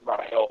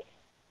my help,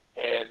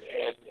 and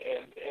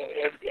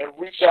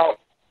reach out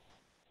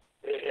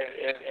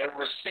and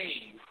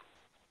receive.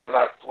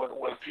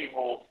 When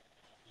people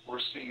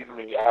receive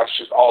me, I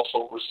should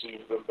also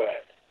receive them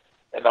back.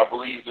 And I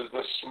believe that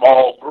this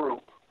small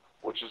group,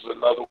 which is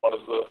another one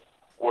of the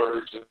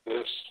words in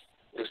this,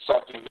 is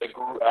something that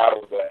grew out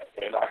of that.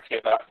 And I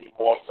cannot be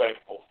more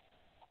thankful,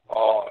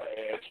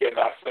 and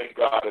cannot thank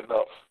God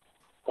enough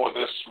for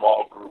this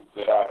small group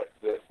that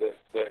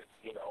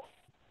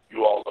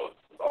you all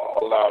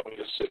allow me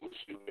to sit with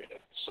you in.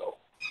 So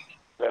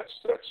that's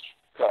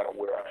kind of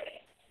where I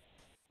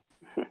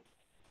am.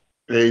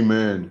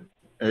 Amen.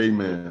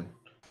 Amen.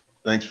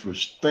 Thanks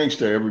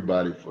to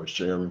everybody for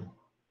sharing,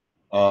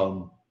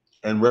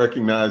 and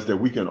recognize that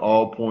we can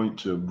all point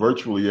to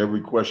virtually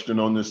every question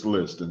on this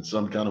list in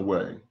some kind of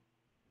way,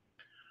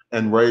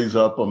 and raise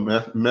up a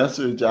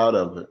message out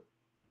of it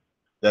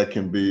that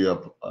can be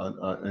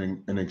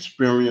an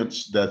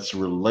experience that's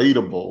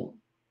relatable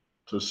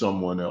to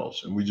someone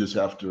else. And we just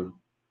have to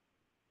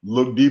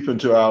look deep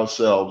into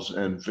ourselves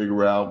and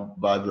figure out,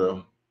 by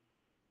the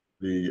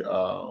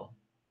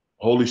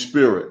Holy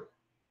Spirit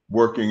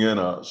working in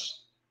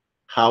us,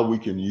 how we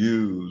can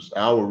use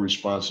our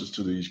responses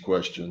to these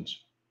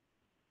questions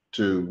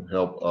to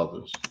help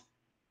others.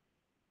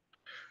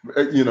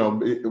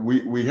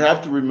 We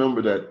have to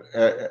remember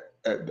that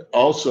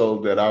also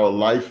that our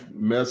life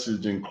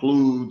message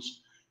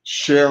includes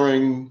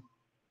sharing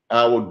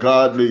our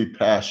godly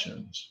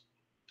passions.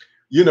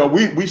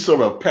 We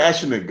serve a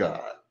passionate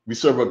God. We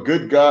serve a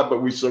good God,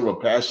 but we serve a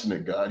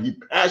passionate God. He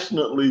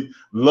passionately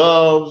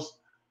loves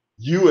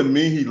you and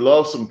me. He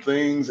loves some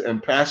things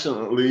and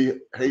passionately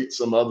hates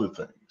some other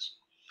things.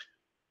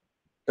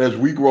 As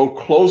we grow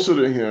closer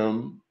to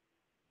him,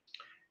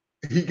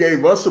 he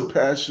gave us a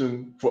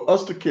passion for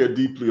us to care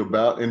deeply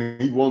about,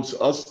 and he wants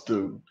us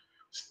to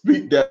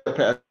speak that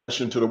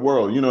passion to the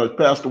world. As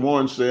Pastor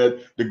Warren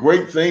said, the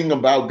great thing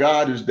about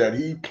God is that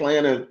he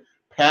planted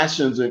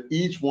passions in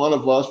each one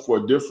of us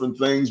for different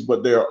things,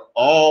 but they're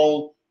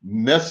all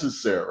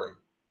necessary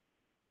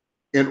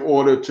in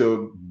order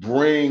to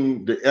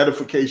bring the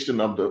edification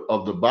of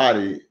the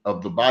body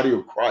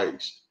of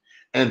Christ,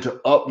 and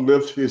to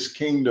uplift his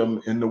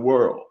kingdom in the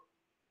world.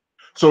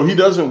 So he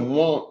doesn't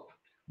want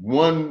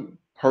one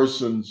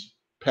person's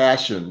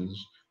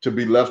passions to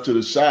be left to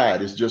the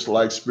side. It's just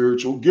like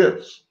spiritual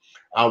gifts.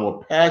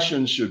 Our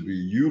passion should be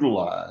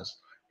utilized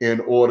in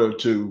order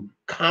to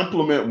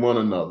complement one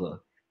another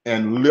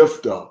and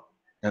lift up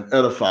and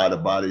edify the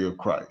body of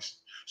Christ.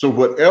 So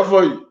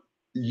whatever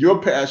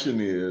your passion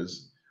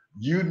is,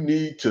 you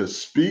need to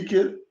speak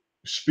it,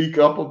 speak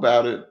up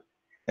about it,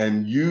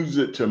 and use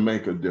it to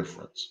make a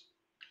difference.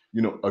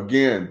 You know,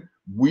 again,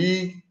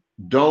 we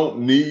don't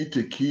need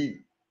to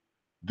keep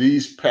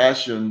these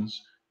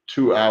passions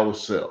to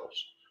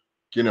ourselves.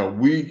 You know,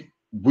 we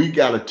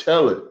got to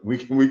tell it.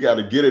 We got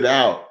to get it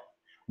out.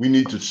 We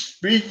need to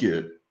speak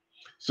it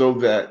so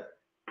that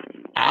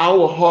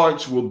our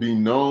hearts will be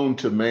known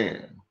to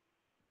man,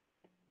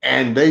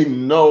 and they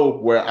know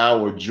where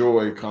our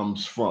joy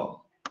comes from.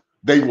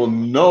 They will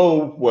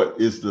know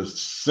what is the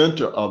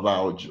center of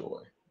our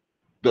joy,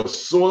 the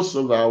source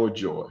of our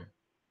joy,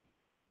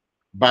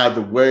 by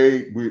the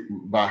way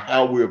by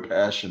how we're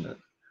passionate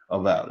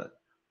about it.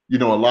 You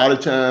know, a lot of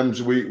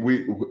times we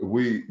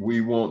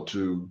want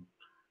to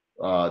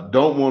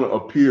don't want to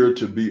appear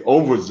to be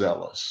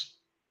overzealous.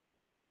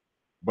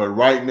 But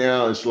right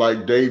now, it's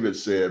like David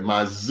said,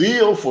 my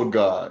zeal for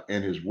God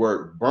and his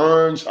work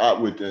burns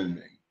hot within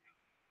me.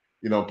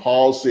 You know,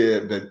 Paul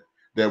said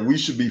that we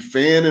should be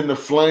fanning the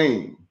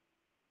flame.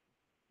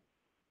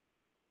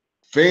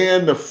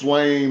 Fan the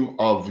flame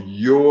of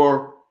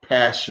your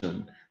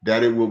passion,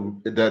 that it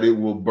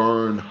will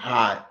burn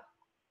hot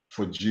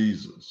for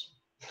Jesus.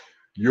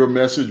 Your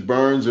message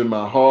burns in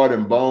my heart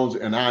and bones,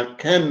 and I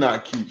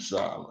cannot keep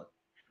silent.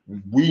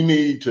 We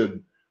need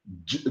to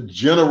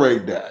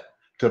generate that,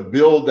 to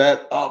build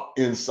that up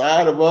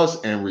inside of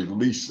us and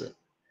release it.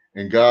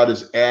 And God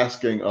is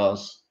asking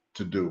us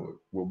to do it.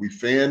 Will we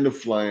fan the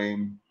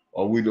flame,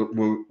 or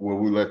will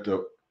we let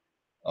the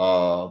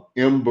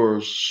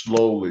embers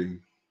slowly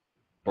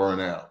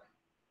burn out?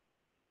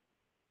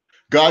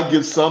 God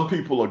gives some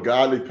people a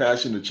godly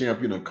passion to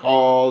champion a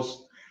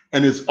cause,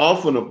 and it's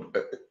often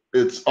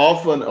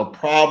a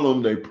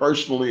problem they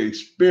personally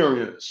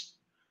experience,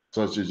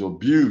 such as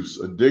abuse,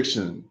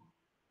 addiction,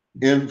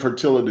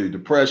 infertility,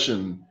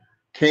 depression,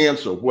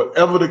 cancer,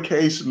 whatever the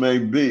case may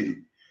be.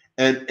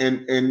 And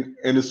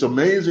it's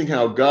amazing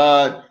how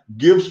God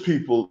gives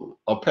people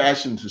a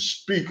passion to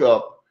speak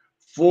up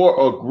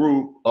for a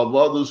group of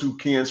others who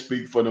can't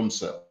speak for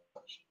themselves.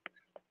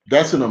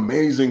 That's an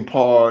amazing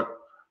part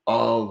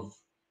of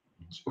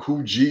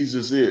who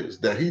Jesus is,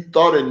 that he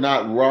thought it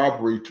not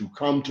robbery to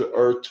come to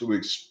earth to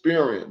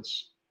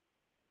experience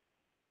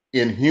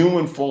in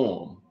human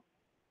form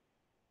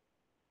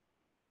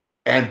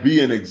and be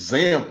an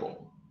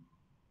example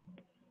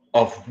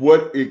of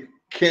what it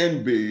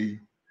can be,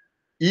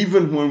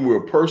 even when we're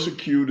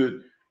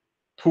persecuted,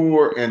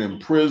 poor, and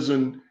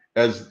imprisoned,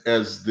 as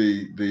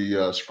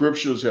the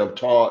scriptures have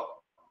taught.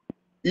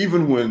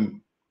 Even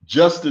when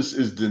justice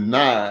is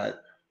denied,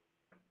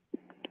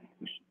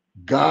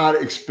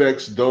 God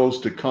expects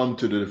those to come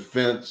to the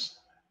defense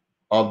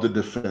of the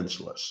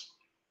defenseless.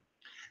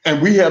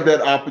 And we have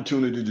that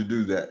opportunity to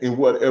do that in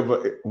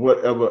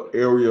whatever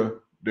area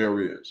there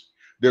is.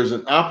 There's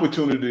an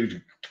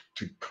opportunity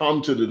to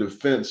come to the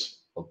defense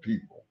of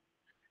people.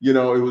 You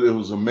know, it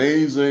was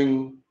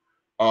amazing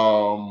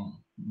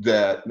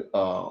that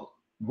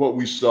what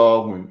we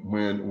saw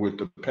when with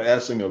the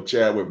passing of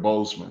Chadwick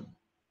Boseman.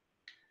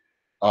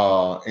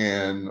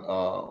 And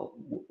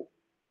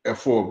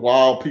for a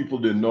while, people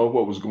didn't know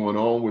what was going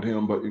on with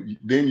him. But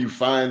then you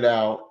find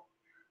out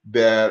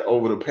that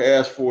over the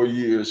past 4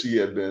 years, he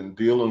had been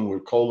dealing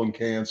with colon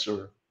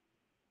cancer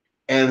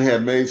and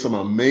had made some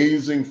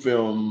amazing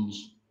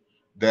films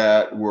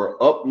that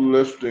were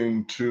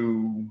uplifting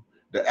to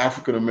the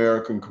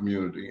African-American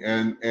community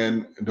and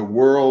the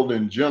world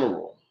in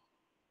general.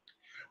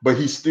 But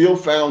he still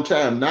found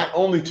time not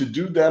only to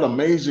do that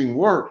amazing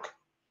work,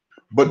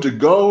 but to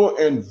go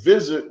and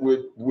visit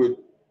with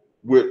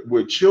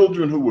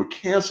children who were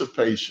cancer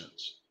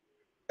patients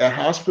at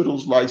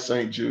hospitals like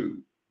St.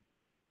 Jude.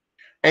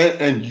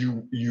 And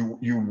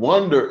you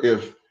wonder,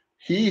 if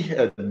he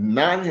had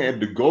not had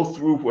to go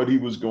through what he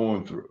was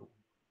going through,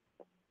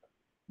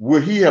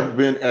 would he have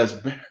been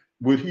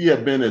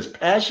as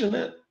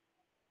passionate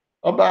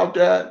about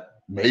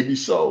that? Maybe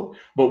so.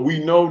 But we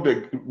know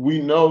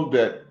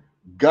that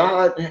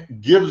God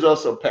gives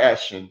us a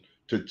passion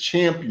to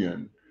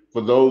champion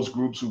for those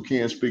groups who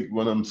can't speak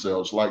for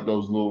themselves, like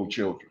those little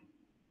children.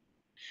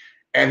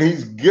 And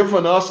he's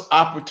given us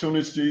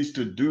opportunities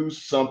to do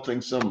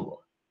something similar.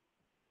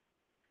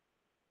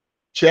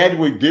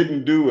 Chadwick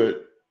didn't do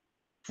it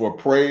for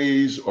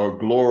praise or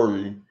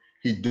glory.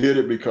 He did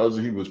it because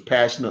he was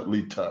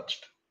passionately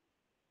touched.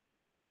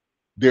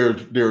 There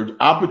are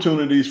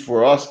opportunities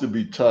for us to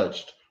be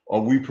touched.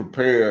 Are we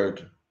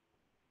prepared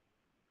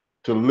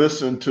to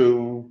listen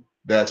to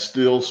that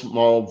still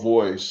small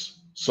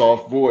voice,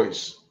 soft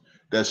voice,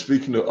 that's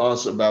speaking to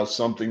us about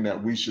something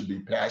that we should be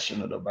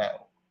passionate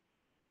about?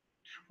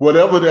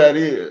 Whatever that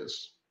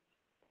is,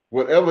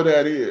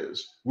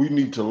 we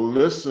need to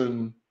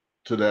listen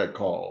to that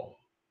call.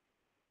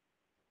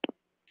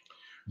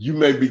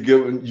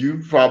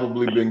 You've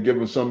probably been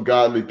given some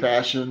godly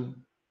passion.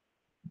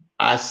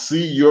 I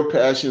see your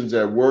passions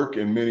at work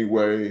in many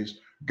ways.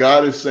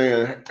 God is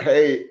saying,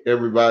 hey,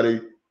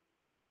 everybody,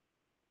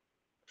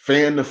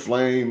 fan the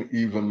flame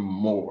even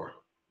more.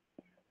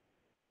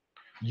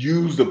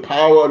 Use the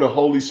power of the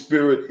Holy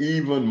Spirit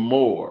even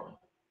more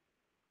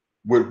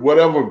with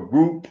whatever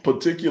group,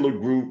 particular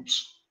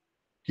groups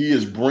he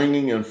is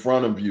bringing in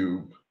front of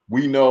you.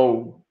 We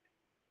know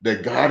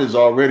that God is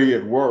already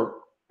at work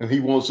and he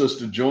wants us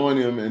to join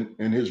him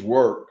in his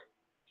work.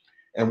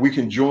 And we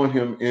can join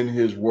him in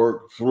his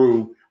work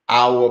through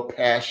our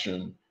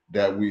passion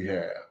that we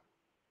have.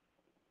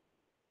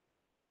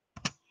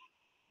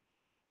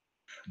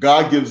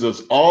 God gives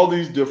us all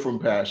these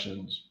different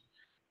passions,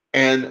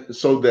 and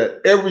so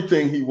that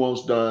everything he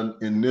wants done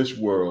in this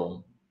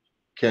world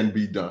can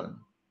be done.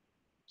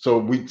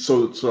 So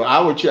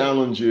our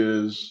challenge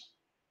is,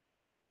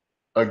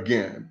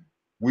 again,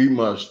 we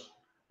must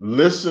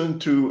listen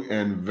to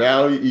and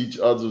value each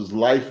other's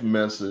life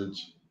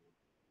message,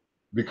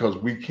 because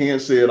we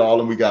can't say it all,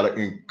 and we got to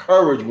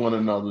encourage one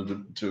another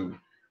to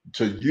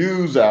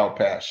use our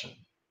passion.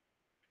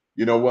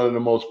 You know, one of the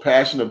most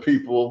passionate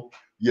people,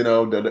 you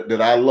know,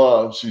 that I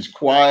love, she's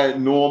quiet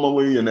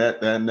normally, and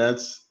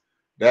that's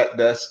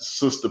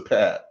Sister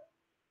Pat.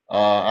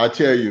 I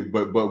tell you,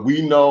 but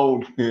we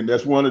know, and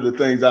that's one of the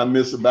things I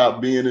miss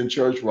about being in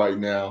church right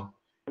now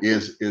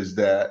is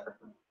that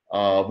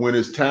when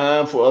it's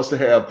time for us to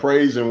have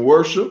praise and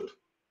worship,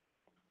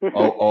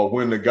 or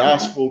when the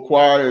gospel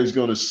choir is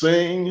going to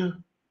sing,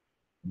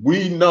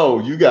 we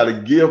know you got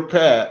to give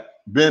Pat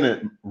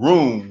Bennett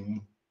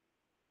room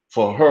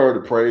for her to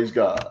praise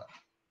God.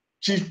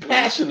 She's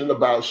passionate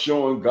about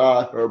showing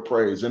God her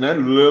praise, and that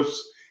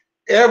lifts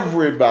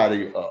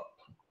everybody up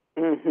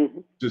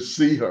to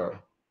see her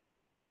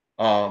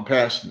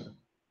passionate.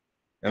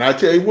 And I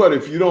tell you what,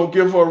 if you don't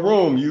give her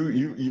room,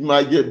 you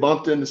might get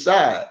bumped in the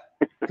side,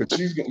 because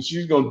she's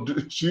gonna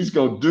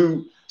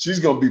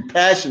be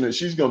passionate.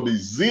 She's gonna be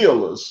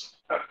zealous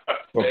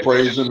for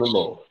praising the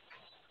Lord,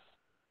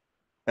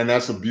 and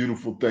that's a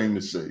beautiful thing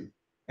to see.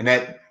 And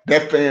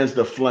that fans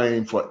the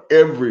flame for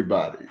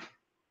everybody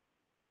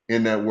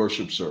in that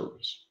worship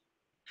service.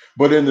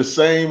 But in the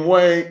same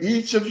way,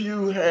 each of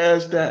you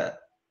has that.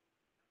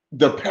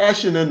 The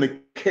passion and the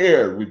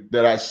care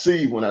that I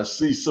see when I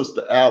see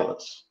Sister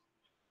Alice,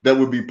 that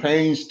would be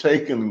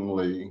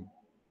painstakingly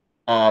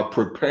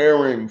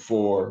preparing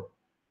for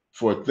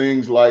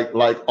things like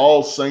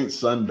All Saints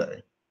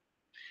Sunday,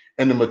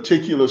 and the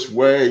meticulous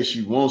way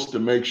she wants to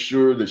make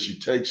sure that she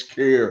takes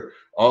care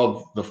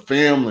of the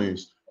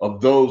families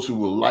of those who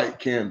will light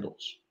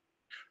candles.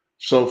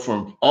 So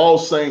from All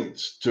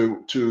Saints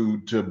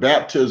to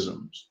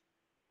baptisms,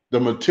 the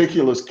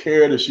meticulous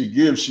care that she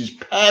gives, she's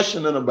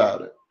passionate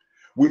about it.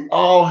 We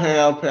all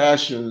have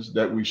passions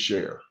that we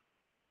share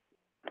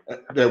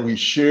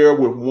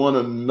with one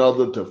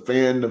another to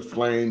fan the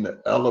flame, to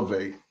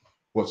elevate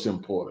what's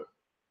important.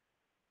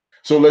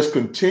 So let's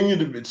continue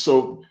to be,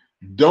 so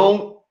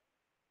don't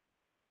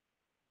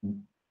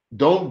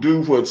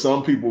do what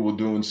some people will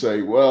do and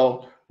say,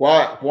 well,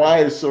 why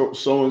is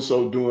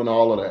so-and-so doing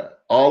all of that?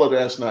 All of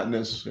that's not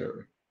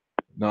necessary.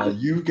 Now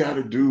you've got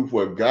to do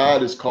what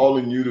God is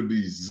calling you to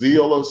be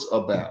zealous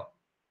about.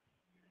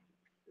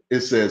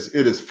 It says,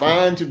 it is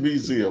fine to be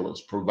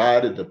zealous,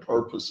 provided the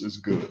purpose is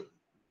good.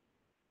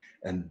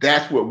 And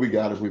that's what we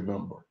got to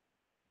remember.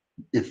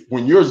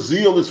 When your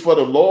zeal is for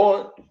the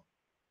Lord,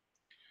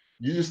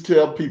 you just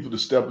tell people to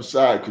step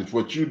aside, because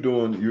what you're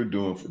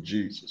doing for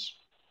Jesus.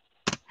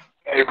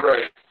 Hey,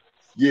 Ray.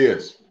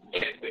 Yes.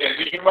 And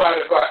do you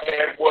mind if I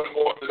add one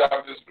more that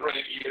I'm just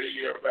grinning ear to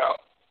ear about?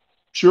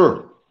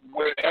 Sure.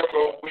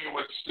 Whenever we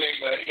would sing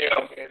a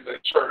hymn in the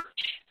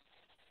church,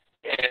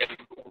 and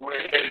we're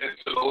headed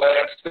to the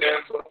last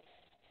stanza,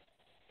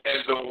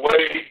 and the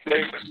way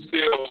David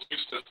Stills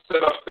used to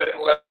set up that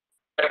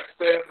last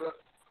stanza,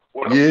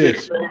 with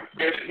yes, a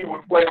big he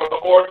would play on the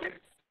organ,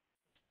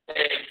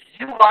 and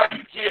you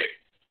might get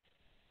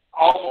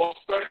almost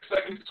 30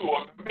 seconds to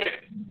a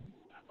minute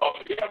of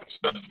him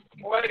just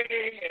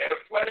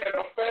playing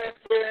a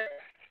fanfare,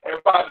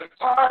 and by the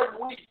time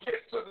we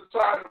get to the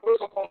time we're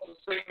supposed to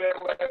sing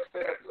that last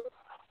stanza,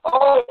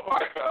 oh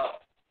my God,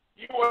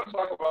 you want to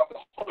talk about the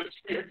Holy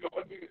Spirit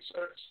going through the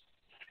church,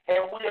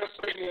 and we are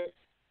singing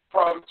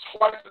probably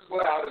twice as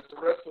loud as the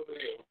rest of the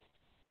hymn.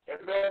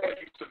 And man, it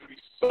used to be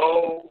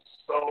so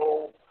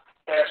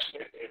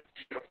passionate and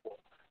beautiful.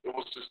 It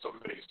was just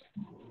amazing.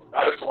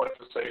 I just wanted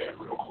to say that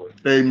real quick.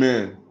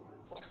 Amen.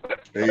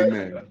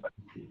 Amen.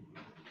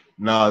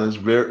 No, that's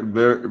very,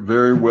 very,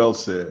 very well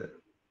said.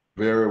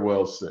 Very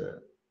well said.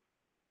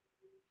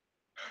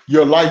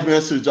 Your life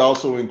message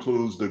also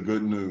includes the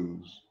good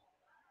news.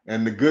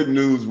 And the good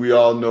news we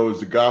all know is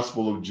the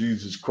gospel of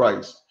Jesus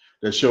Christ,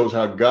 that shows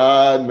how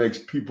God makes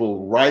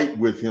people right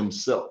with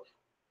himself,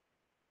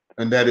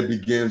 and that it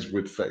begins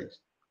with faith.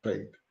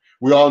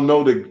 We all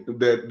know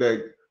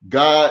that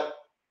God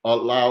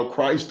allowed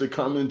Christ to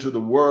come into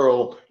the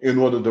world in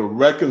order to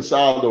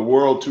reconcile the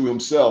world to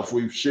himself.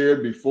 We've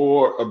shared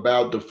before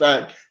about the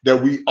fact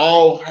that we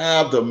all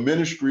have the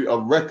ministry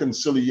of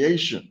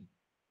reconciliation,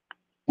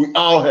 We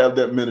all have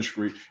that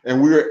ministry,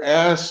 and we're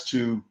asked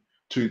to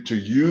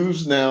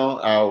use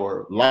now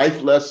our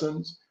life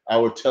lessons,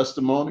 our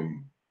testimony,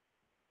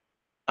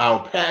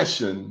 our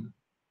passion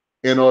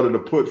in order to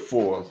put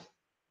forth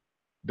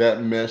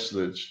that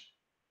message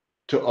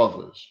to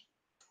others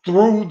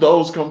through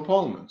those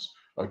components.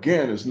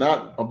 Again, it's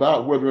not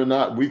about whether or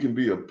not we can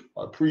be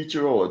a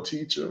preacher or a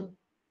teacher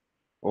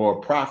or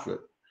a prophet.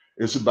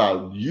 It's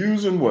about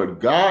using what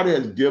God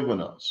has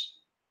given us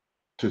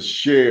to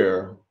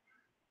share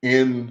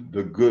in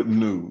the good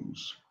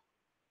news.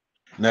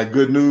 And that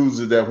good news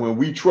is that when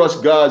we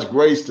trust God's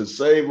grace to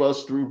save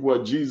us through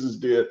what Jesus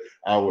did,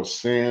 our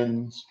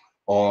sins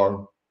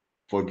are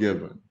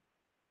forgiven.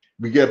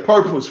 We get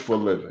purpose for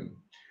living,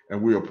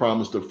 and we are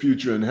promised a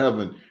future in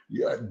heaven.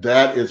 Yeah,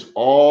 that is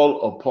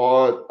all a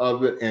part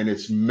of it, and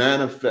it's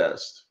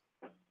manifest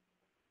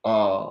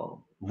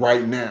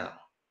right now.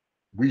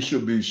 We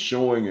should be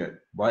showing it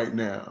right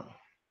now.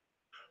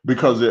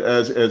 Because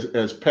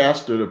as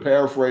Pastor, to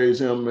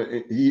paraphrase him,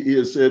 he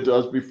has said to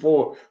us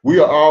before, we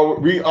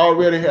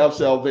already have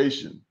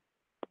salvation.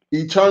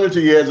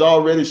 Eternity has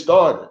already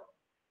started.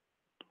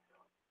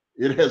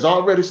 It has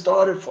already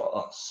started for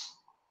us.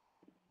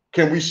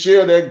 Can we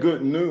share that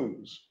good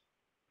news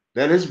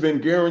that has been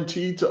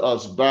guaranteed to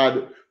us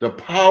by the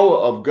power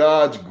of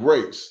God's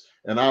grace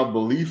and our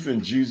belief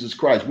in Jesus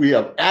Christ? We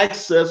have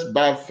access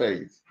by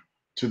faith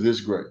to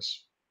this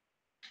grace.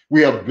 We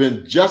have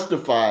been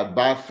justified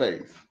by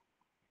faith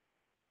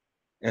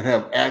and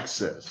have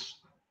access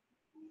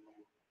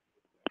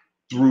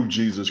through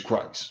Jesus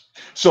Christ.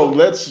 So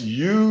let's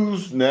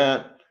use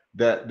that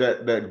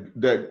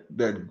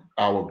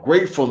our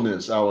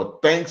gratefulness, our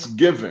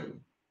thanksgiving,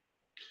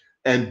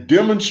 and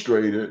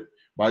demonstrate it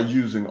by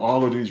using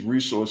all of these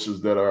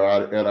resources that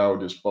are at our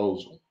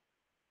disposal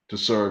to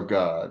serve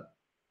God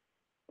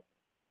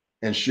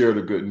and share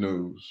the good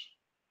news.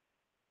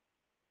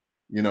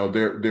 You know,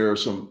 there are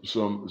some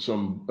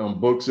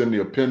books in the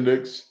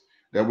appendix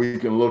that we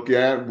can look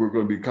at.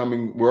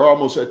 We're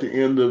almost at the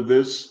end of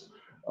this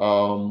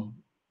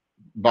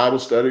Bible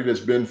study that's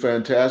been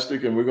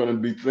fantastic, and we're going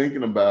to be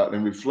thinking about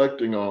and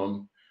reflecting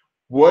on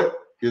what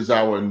is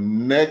our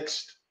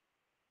next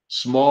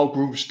small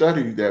group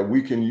study that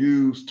we can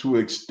use to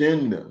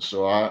extend this.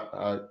 So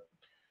I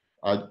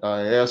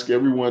ask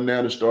everyone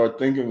now to start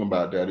thinking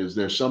about that. Is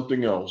there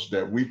something else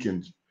that we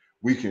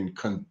can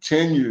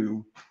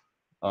continue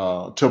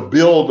to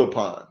build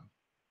upon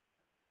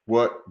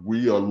what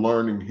we are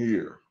learning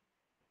here,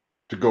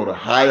 to go to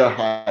higher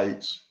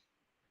heights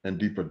and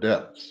deeper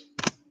depths?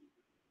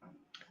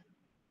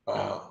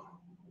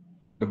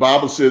 The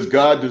Bible says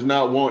God does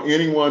not want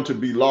anyone to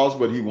be lost,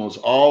 but he wants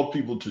all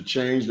people to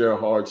change their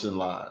hearts and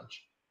lives.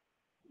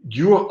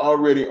 You are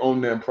already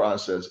on that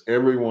process,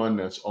 everyone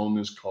that's on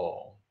this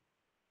call.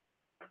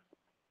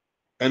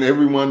 And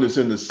everyone that's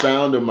in the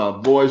sound of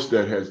my voice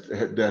that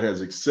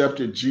has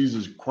accepted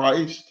Jesus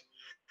Christ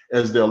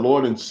as their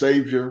Lord and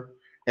Savior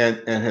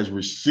and has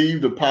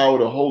received the power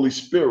of the Holy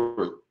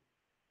Spirit.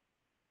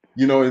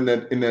 You know, in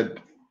that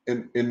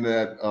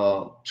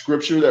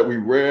scripture that we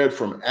read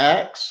from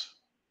Acts,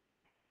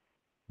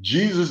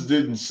 Jesus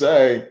didn't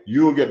say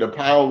you'll get the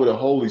power of the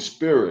Holy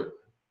Spirit.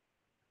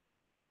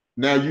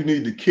 Now you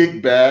need to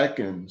kick back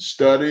and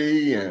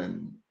study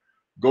and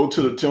go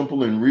to the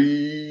temple and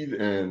read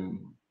and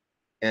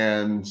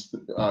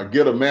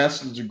get a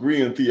master's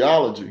degree in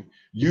theology.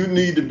 You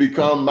need to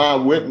become my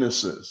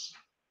witnesses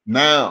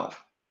now.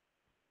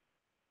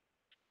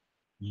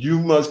 You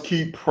must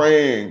keep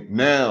praying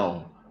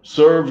now,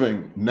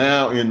 serving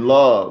now in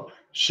love,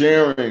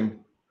 sharing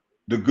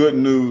the good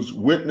news,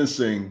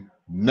 witnessing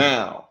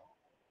now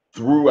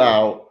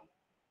throughout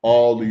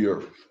all the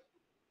earth.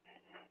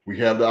 We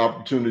have the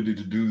opportunity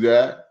to do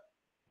that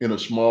in a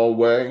small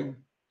way,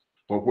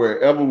 but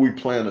wherever we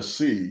plant a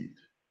seed,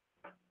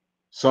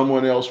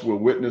 someone else will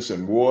witness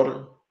and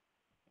water,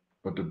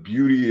 but the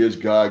beauty is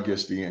God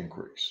gets the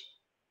increase.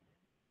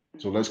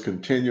 So let's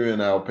continue in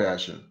our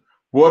passion.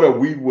 What are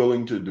we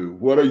willing to do?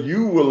 What are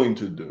you willing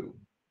to do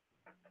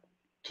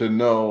to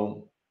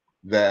know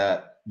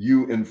that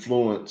you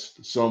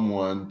influenced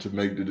someone to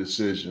make the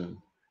decision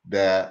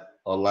that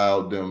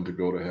allowed them to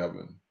go to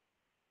heaven?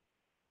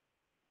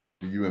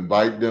 Do you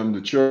invite them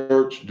to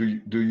church? Do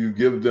you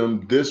give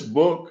them this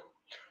book?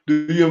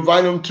 Do you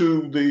invite them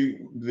to the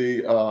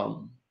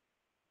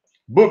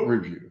book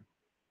review?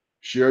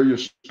 Share your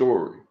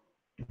story.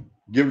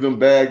 Give them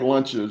bag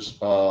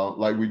lunches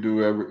like we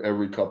do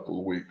every couple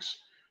of weeks.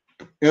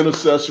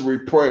 Intercessory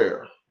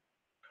prayer.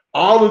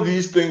 All of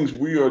these things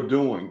we are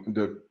doing.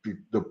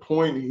 The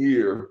point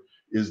here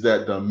is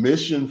that the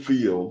mission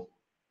field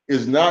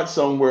is not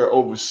somewhere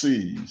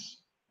overseas.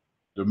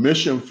 The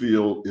mission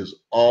field is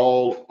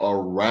all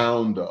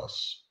around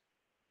us.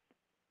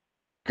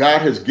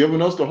 God has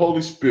given us the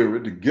Holy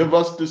Spirit to give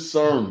us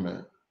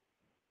discernment.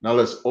 Now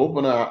let's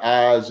open our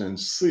eyes and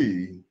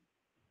see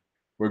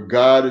where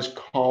God is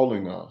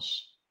calling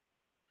us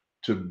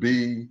to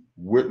be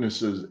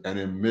witnesses and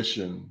in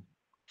mission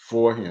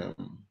for him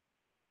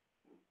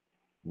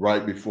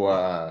right before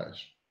our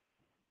eyes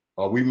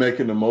Are we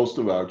making the most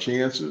of our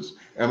chances?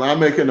 Am I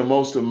making the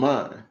most of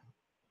mine?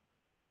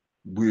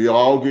 We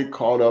all get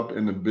caught up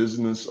in the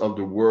business of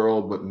the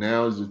world, but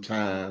now is the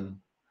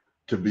time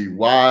to be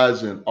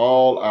wise in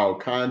all our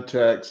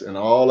contacts and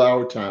all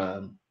our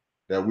time,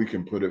 that we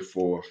can put it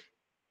forth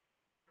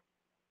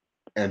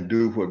and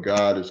do what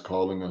God is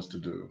calling us to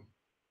do.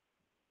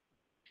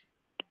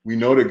 We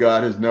know that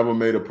God has never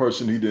made a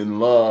person he didn't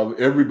love.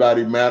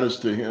 Everybody matters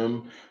to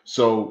him.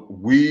 So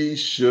we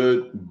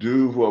should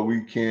do what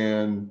we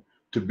can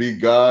to be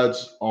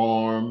God's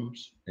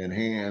arms and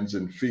hands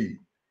and feet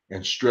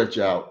and stretch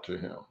out to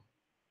him.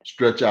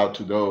 Stretch out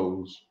to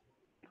those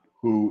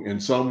who in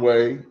some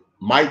way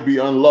might be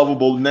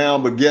unlovable now,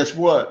 but guess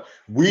what?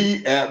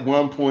 We at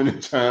one point in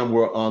time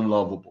were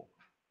unlovable.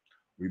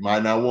 We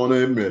might not want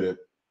to admit it,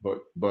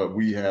 but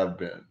we have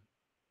been.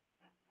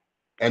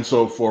 And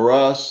so for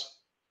us,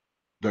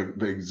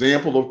 the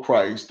example of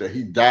Christ, that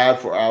he died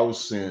for our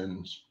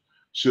sins,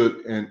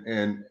 should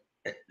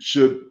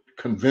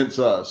convince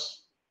us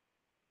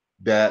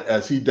that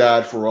as he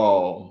died for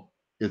all,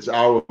 it's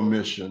our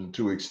mission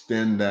to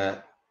extend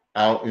that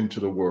out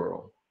into the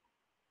world.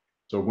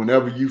 So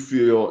whenever you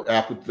feel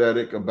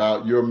apathetic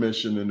about your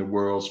mission in the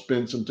world,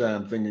 spend some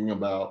time thinking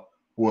about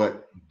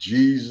what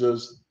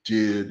Jesus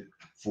did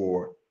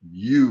for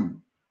you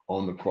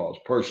on the cross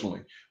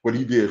personally. What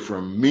he did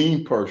for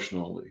me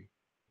personally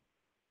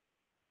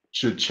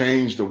should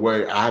change the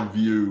way I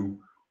view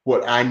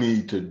what I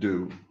need to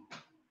do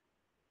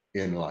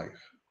in life.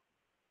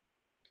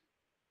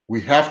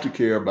 We have to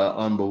care about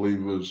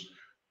unbelievers,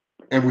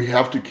 and we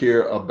have to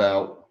care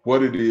about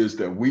what it is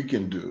that we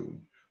can do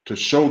to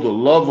show the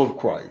love of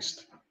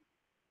Christ,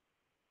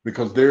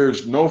 because there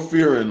is no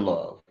fear in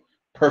love.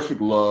 Perfect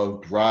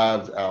love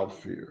drives out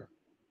fear.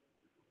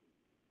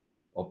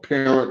 A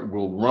parent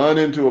will run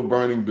into a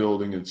burning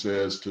building, it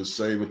says, to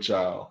save a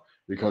child,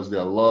 because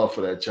their love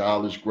for that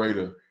child is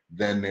greater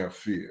than their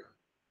fear.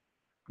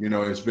 You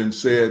know, it's been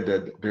said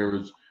that there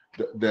is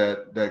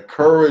that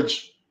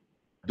courage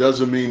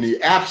doesn't mean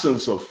the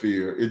absence of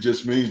fear. It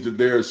just means that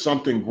there is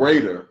something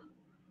greater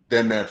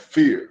than that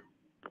fear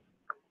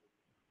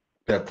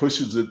that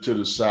pushes it to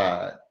the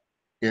side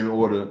in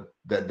order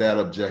that that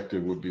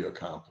objective would be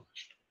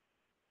accomplished.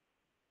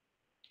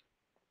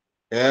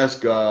 Ask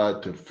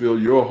God to fill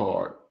your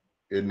heart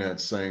in that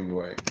same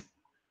way,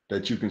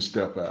 that you can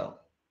step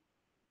out.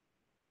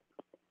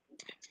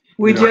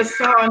 We just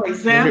saw an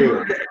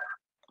example.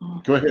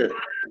 Go ahead.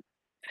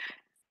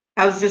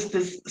 I was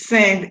just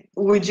saying,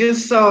 we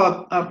just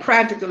saw a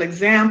practical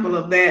example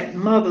of that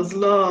mother's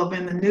love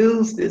in the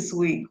news this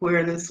week,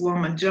 where this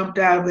woman jumped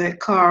out of that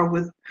car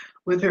with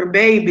her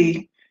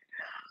baby.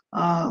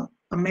 A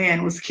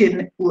man was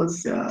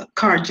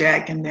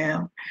carjacking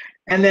them.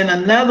 And then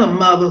another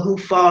mother who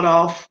fought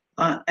off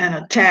an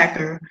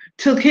attacker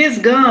took his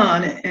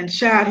gun and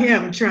shot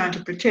him, trying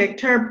to protect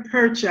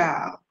her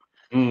child.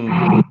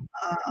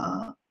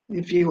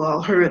 If you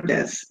all heard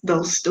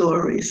those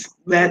stories,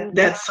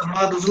 that's a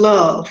mother's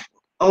love,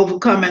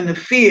 overcoming the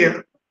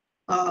fear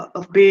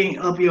of being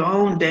of your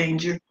own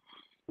danger.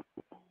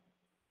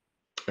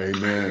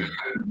 Amen.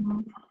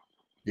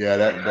 Yeah,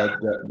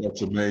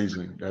 that's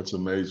amazing. That's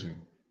amazing.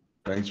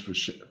 Thanks for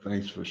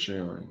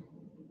sharing.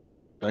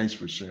 Thanks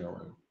for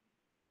sharing.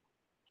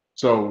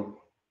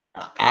 So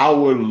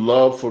our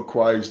love for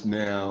Christ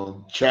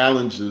now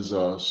challenges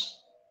us.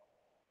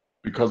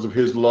 Because of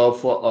his love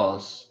for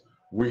us,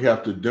 we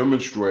have to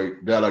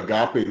demonstrate that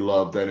agape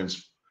love,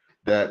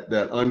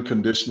 that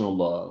unconditional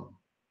love,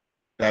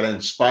 that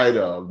in spite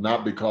of,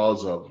 not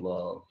because of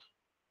love,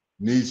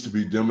 needs to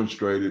be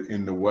demonstrated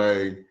in the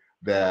way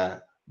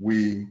that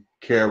we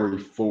carry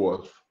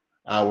forth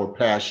our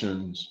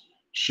passions,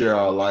 share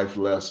our life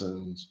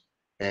lessons,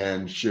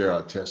 and share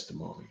our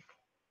testimony.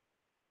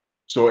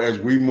 So as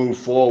we move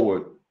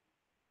forward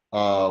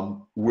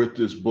with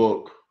this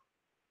book,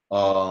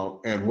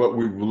 and what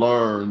we've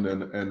learned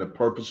and the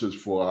purposes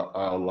for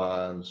our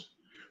lives,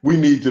 we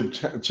need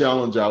to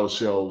challenge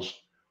ourselves.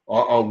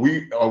 Are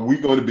we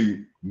going to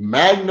be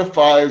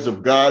magnifiers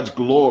of God's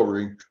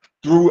glory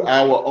through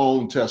our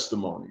own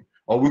testimony?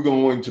 Are we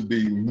going to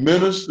be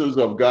ministers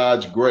of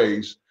God's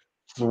grace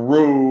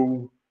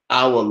through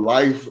our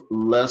life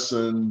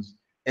lessons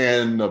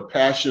and the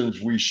passions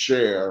we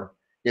share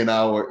in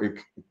our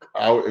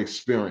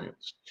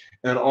experience?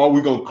 And are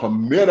we going to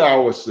commit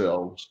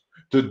ourselves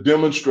to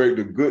demonstrate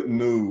the good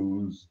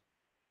news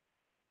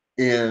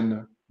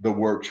in the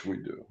works we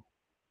do?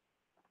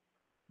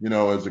 You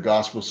know, as the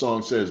gospel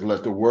song says,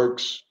 let the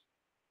works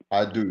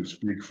I do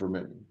speak for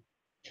me.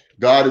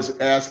 God is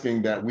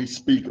asking that we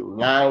speak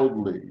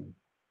loudly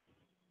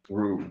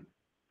through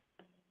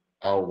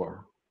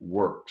our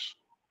works.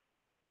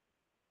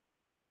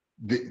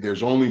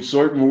 There's only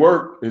certain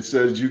work. It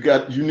says you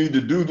need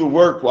to do the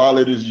work while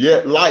it is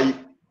yet light.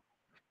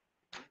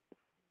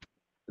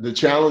 The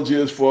challenge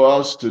is for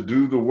us to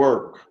do the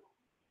work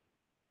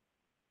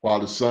while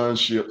the sun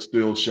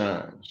still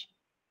shines.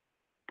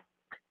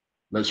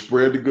 Let's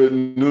spread the good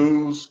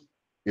news.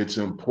 It's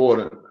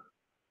important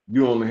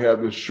you only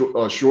have a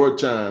short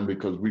time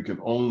because we can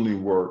only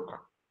work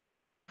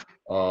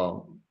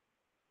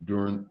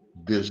during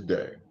this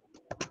day.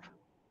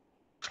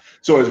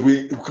 So as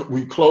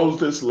we close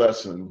this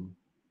lesson,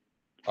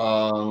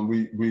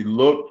 we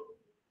look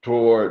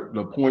toward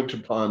the point to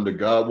ponder.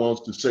 God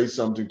wants to say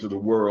something to the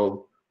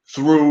world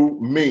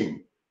through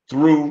me,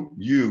 through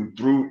you,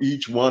 through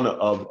each one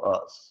of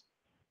us.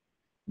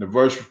 The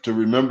verse to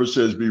remember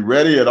says, be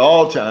ready at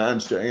all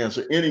times to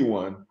answer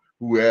anyone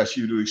who asks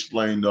you to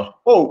explain the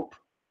hope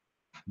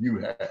you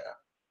have,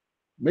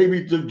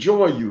 maybe the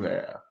joy you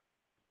have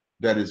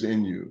that is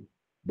in you,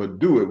 but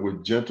do it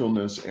with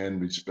gentleness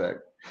and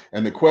respect.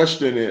 And the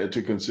question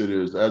to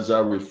consider is, as I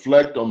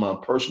reflect on my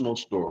personal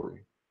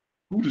story,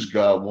 who does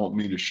God want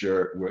me to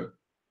share it with?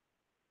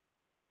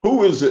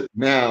 Who is it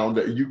now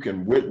that you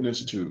can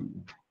witness to,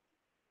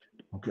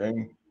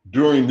 okay,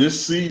 during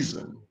this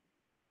season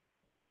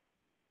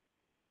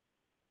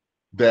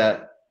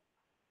that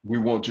we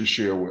want to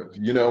share with?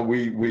 You know,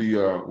 we've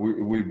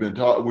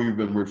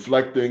been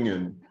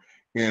reflecting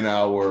in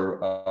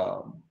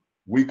our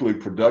weekly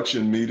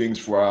production meetings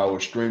for our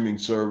streaming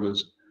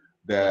service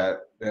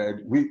that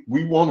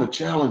we want to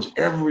challenge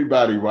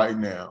everybody right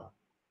now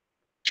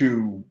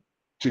to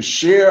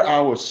share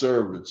our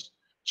service,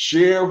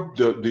 share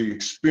the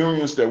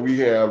experience that we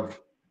have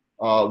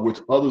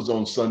with others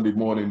on Sunday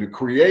morning, to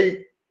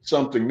create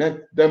something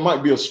that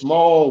might be a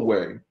small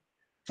way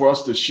for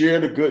us to share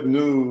the good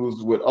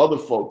news with other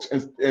folks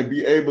and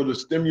be able to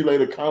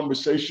stimulate a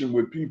conversation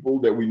with people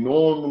that we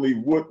normally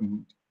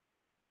wouldn't,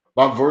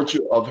 by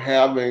virtue of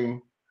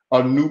having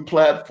a new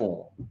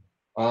platform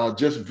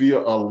just via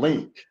a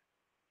link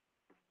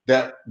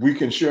that we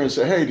can share and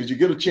say, hey, did you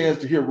get a chance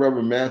to hear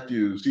Reverend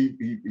Matthews? He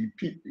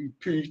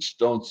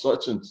preached on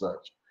such and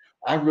such.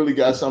 I really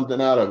got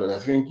something out of it. I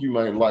think you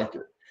might like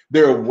it.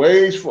 There are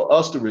ways for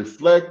us to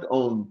reflect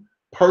on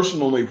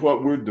personally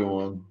what we're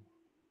doing.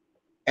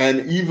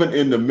 And even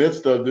in the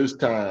midst of this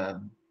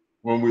time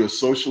when we are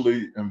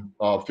socially and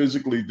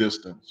physically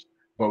distanced,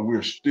 but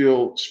we're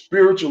still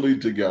spiritually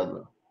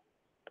together,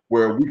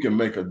 where we can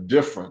make a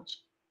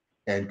difference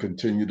and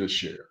continue to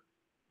share.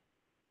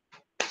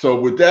 So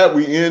with that,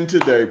 we end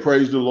today.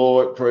 Praise the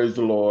Lord, praise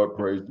the Lord,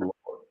 praise the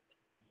Lord.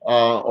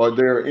 Are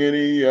there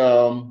any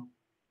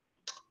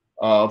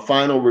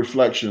final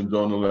reflections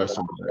on the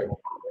lesson today?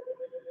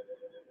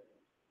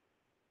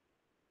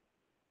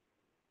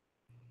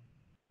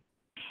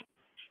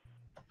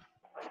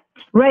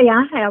 Ray,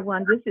 I have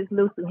one. This is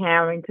Lucy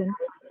Harrington.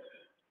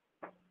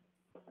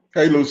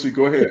 Hey, Lucy,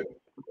 go ahead.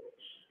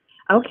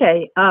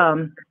 Okay,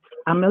 I'm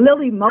a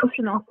little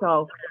emotional,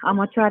 so I'm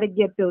going to try to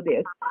get through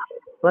this.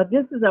 But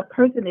this is a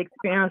personal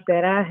experience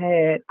that I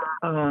had.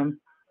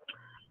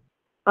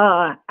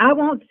 I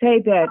won't say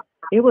that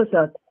it was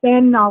a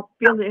standoff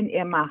feeling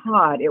in my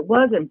heart. It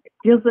wasn't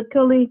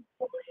physically,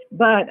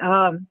 but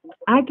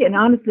I can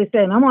honestly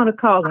say, and I want to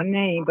call her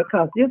name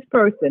because this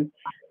person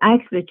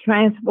actually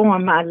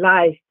transformed my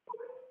life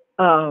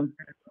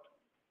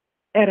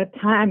at a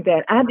time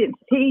that I didn't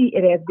see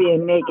it as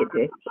being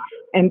negative.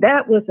 And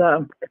that was,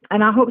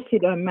 and I hope she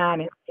doesn't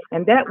mind it,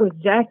 and that was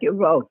Jackie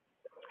Rowe.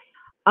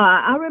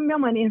 I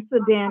remember an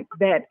incident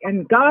that,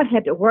 and God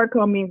had to work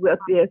on me with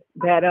this,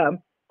 that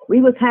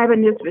we was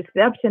having this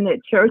reception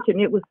at church,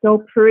 and it was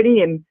so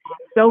pretty and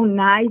so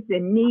nice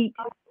and neat.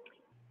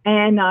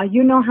 And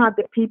you know how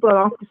the people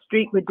off the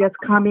street would just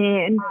come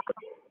in.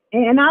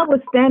 And I was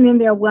standing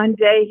there one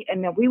day,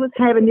 and we was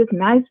having this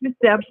nice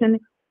reception.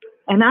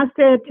 And I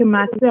said to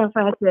myself,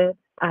 I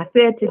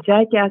said to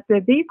Jackie, I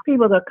said, these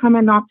people are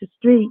coming off the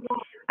street.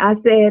 I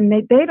said, and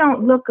they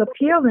don't look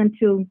appealing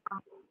to,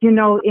 you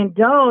know,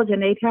 indulge,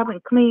 and they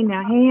haven't cleaned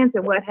their hands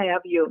and what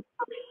have you.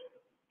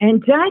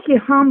 And Jackie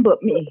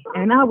humbled me,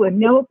 and I will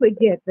never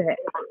forget that.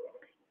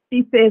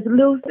 She says,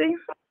 Lucy,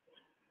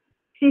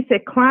 she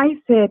said,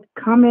 Christ said,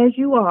 come as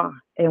you are,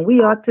 and we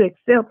are to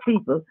accept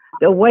people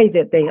the way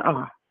that they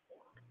are.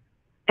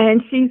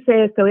 And she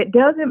said, so it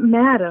doesn't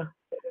matter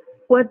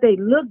what they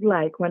look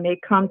like when they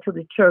come to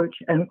the church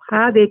and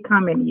how they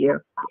come in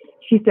here.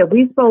 She said,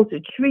 we're supposed to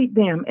treat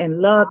them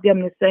and love them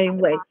the same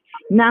way.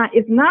 Now,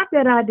 it's not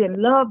that I didn't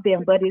love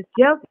them, but it's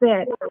just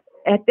that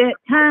at that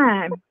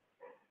time,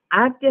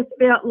 I just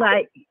felt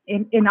like,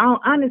 in all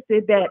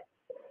honesty,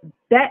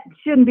 that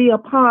shouldn't be a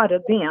part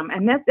of them.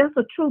 And that's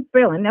a true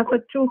feeling. That's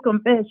a true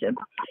confession.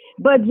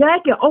 But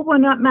Jackie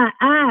opened up my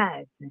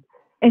eyes,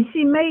 and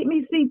she made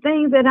me see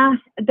things that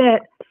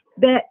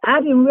I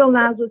didn't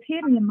realize was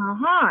hidden in my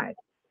heart.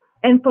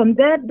 And from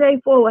that day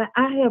forward,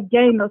 I have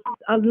gained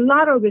a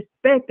lot of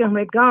respect and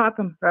regard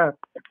from her.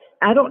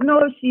 I don't know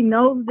if she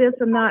knows this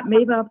or not.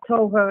 Maybe I've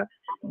told her.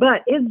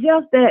 But it's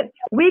just that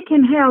we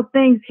can have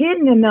things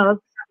hidden in us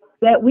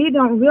that we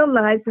don't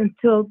realize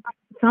until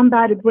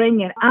somebody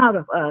bring it out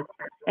of us.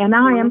 And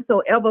I am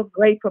so ever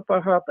grateful for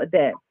her for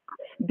that.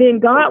 Then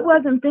God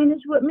wasn't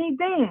finished with me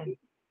then.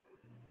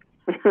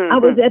 I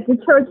was at the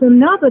church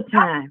another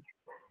time.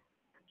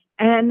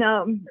 And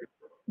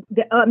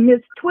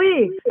Miss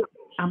Twiggs,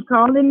 I'm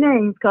calling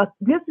names because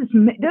this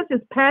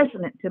is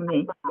passionate to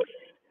me.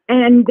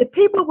 And the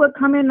people were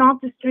coming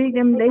off the street,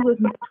 and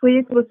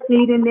Twigs was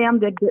feeding them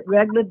the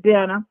regular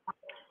dinner.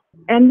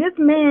 And this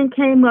man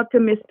came up to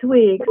Miss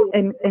Twigs,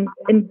 and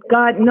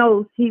God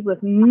knows he was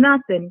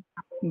nothing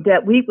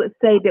that we would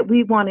say that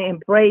we want to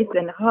embrace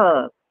and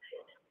hug.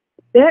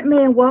 That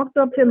man walked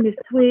up to Miss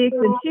Twigs,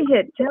 and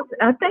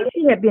I think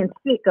she had been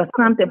sick or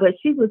something, but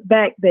she was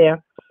back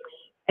there,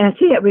 and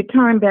she had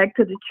returned back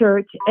to the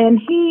church. And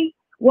he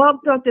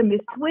walked up to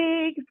Miss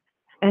Twigs,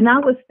 and I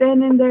was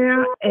standing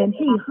there, and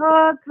he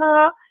hugged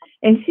her,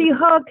 and she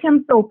hugged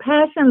him so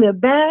passionately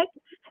back.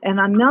 And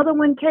another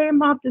one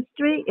came off the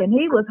street, and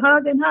he was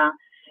hugging her.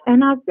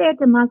 And I said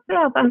to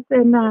myself, I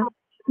said, now,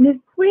 Miss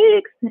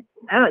Twigs,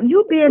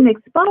 you being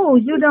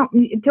exposed,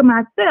 to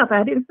myself,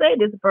 I didn't say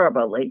this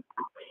verbally.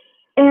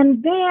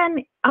 And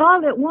then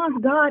all at once,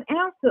 God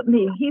answered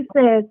me. He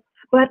says,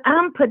 but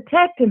I'm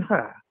protecting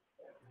her.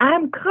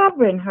 I'm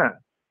covering her.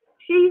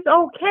 She's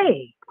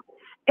okay.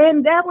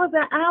 And that was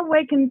an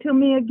awakening to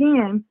me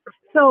again.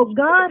 So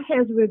God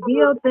has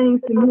revealed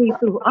things to me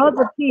through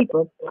other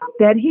people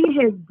that he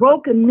has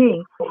broken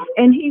me,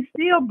 and he's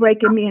still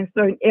breaking me in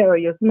certain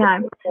areas. Now,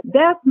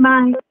 that's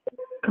my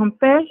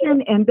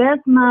confession, and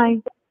that's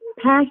my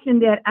passion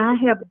that I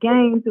have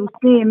gained through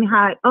seeing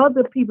how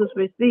other people's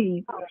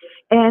receive.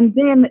 And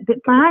then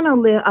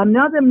finally,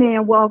 another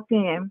man walked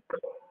in.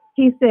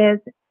 He says,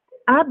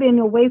 I've been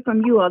away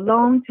from you a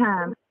long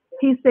time.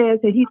 He says,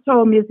 and he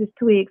told Mrs.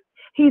 Twigs,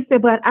 he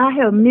said, but I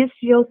have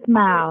missed your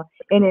smile,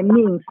 and it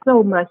means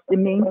so much to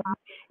me.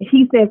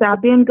 He says,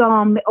 I've been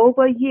gone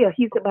over a year.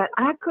 He said, but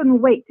I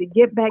couldn't wait to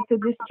get back to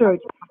this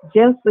church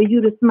just for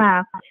you to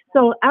smile.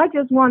 So I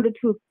just wanted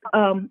to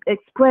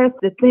express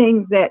the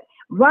things that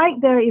right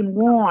there in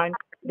Warren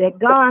that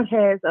God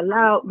has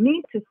allowed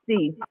me to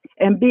see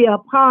and be a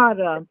part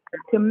of,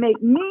 to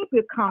make me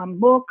become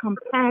more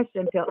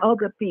compassionate to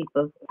other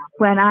people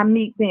when I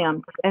meet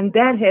them. And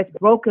that has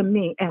broken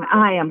me, and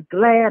I am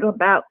glad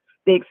about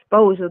the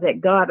exposure that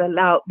God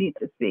allowed me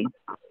to see.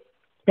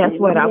 That's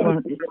what I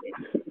wanted to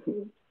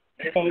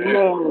say.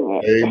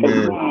 Amen.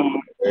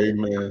 Amen.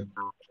 Amen.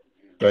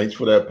 Thanks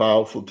for that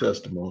powerful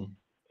testimony.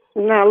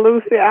 Now,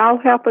 Lucy, I'll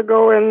have to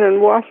go in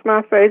and wash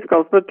my face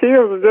because the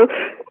tears are just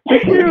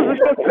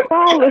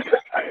falling.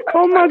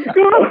 Oh my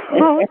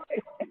God!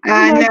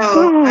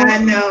 I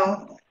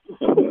know.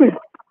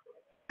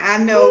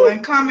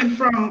 And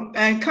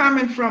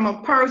coming from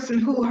a person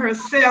who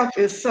herself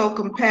is so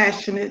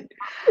compassionate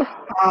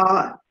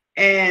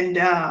and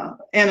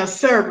a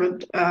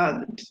servant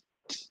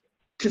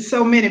to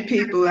so many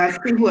people, I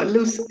see what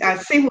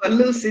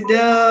Lucy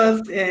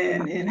does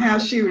and how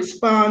she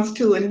responds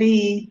to a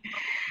need.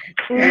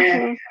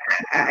 And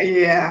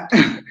yeah.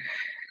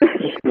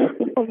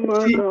 Oh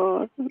my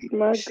God!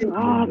 My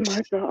God!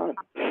 My God!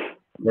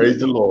 Praise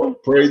the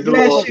Lord! Praise the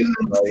Bless Lord! You,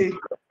 Lucy.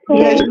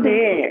 Bless you.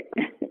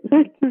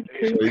 Thank you,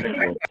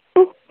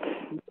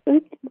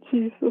 Thank you,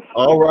 Jesus.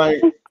 All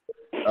right.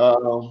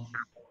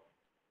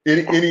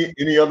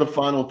 Any other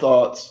final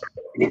thoughts?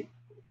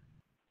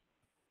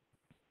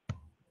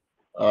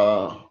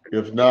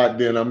 If not,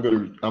 then I'm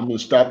gonna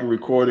stop the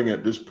recording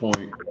at this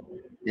point,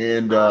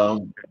 and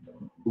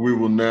we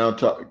will now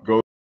go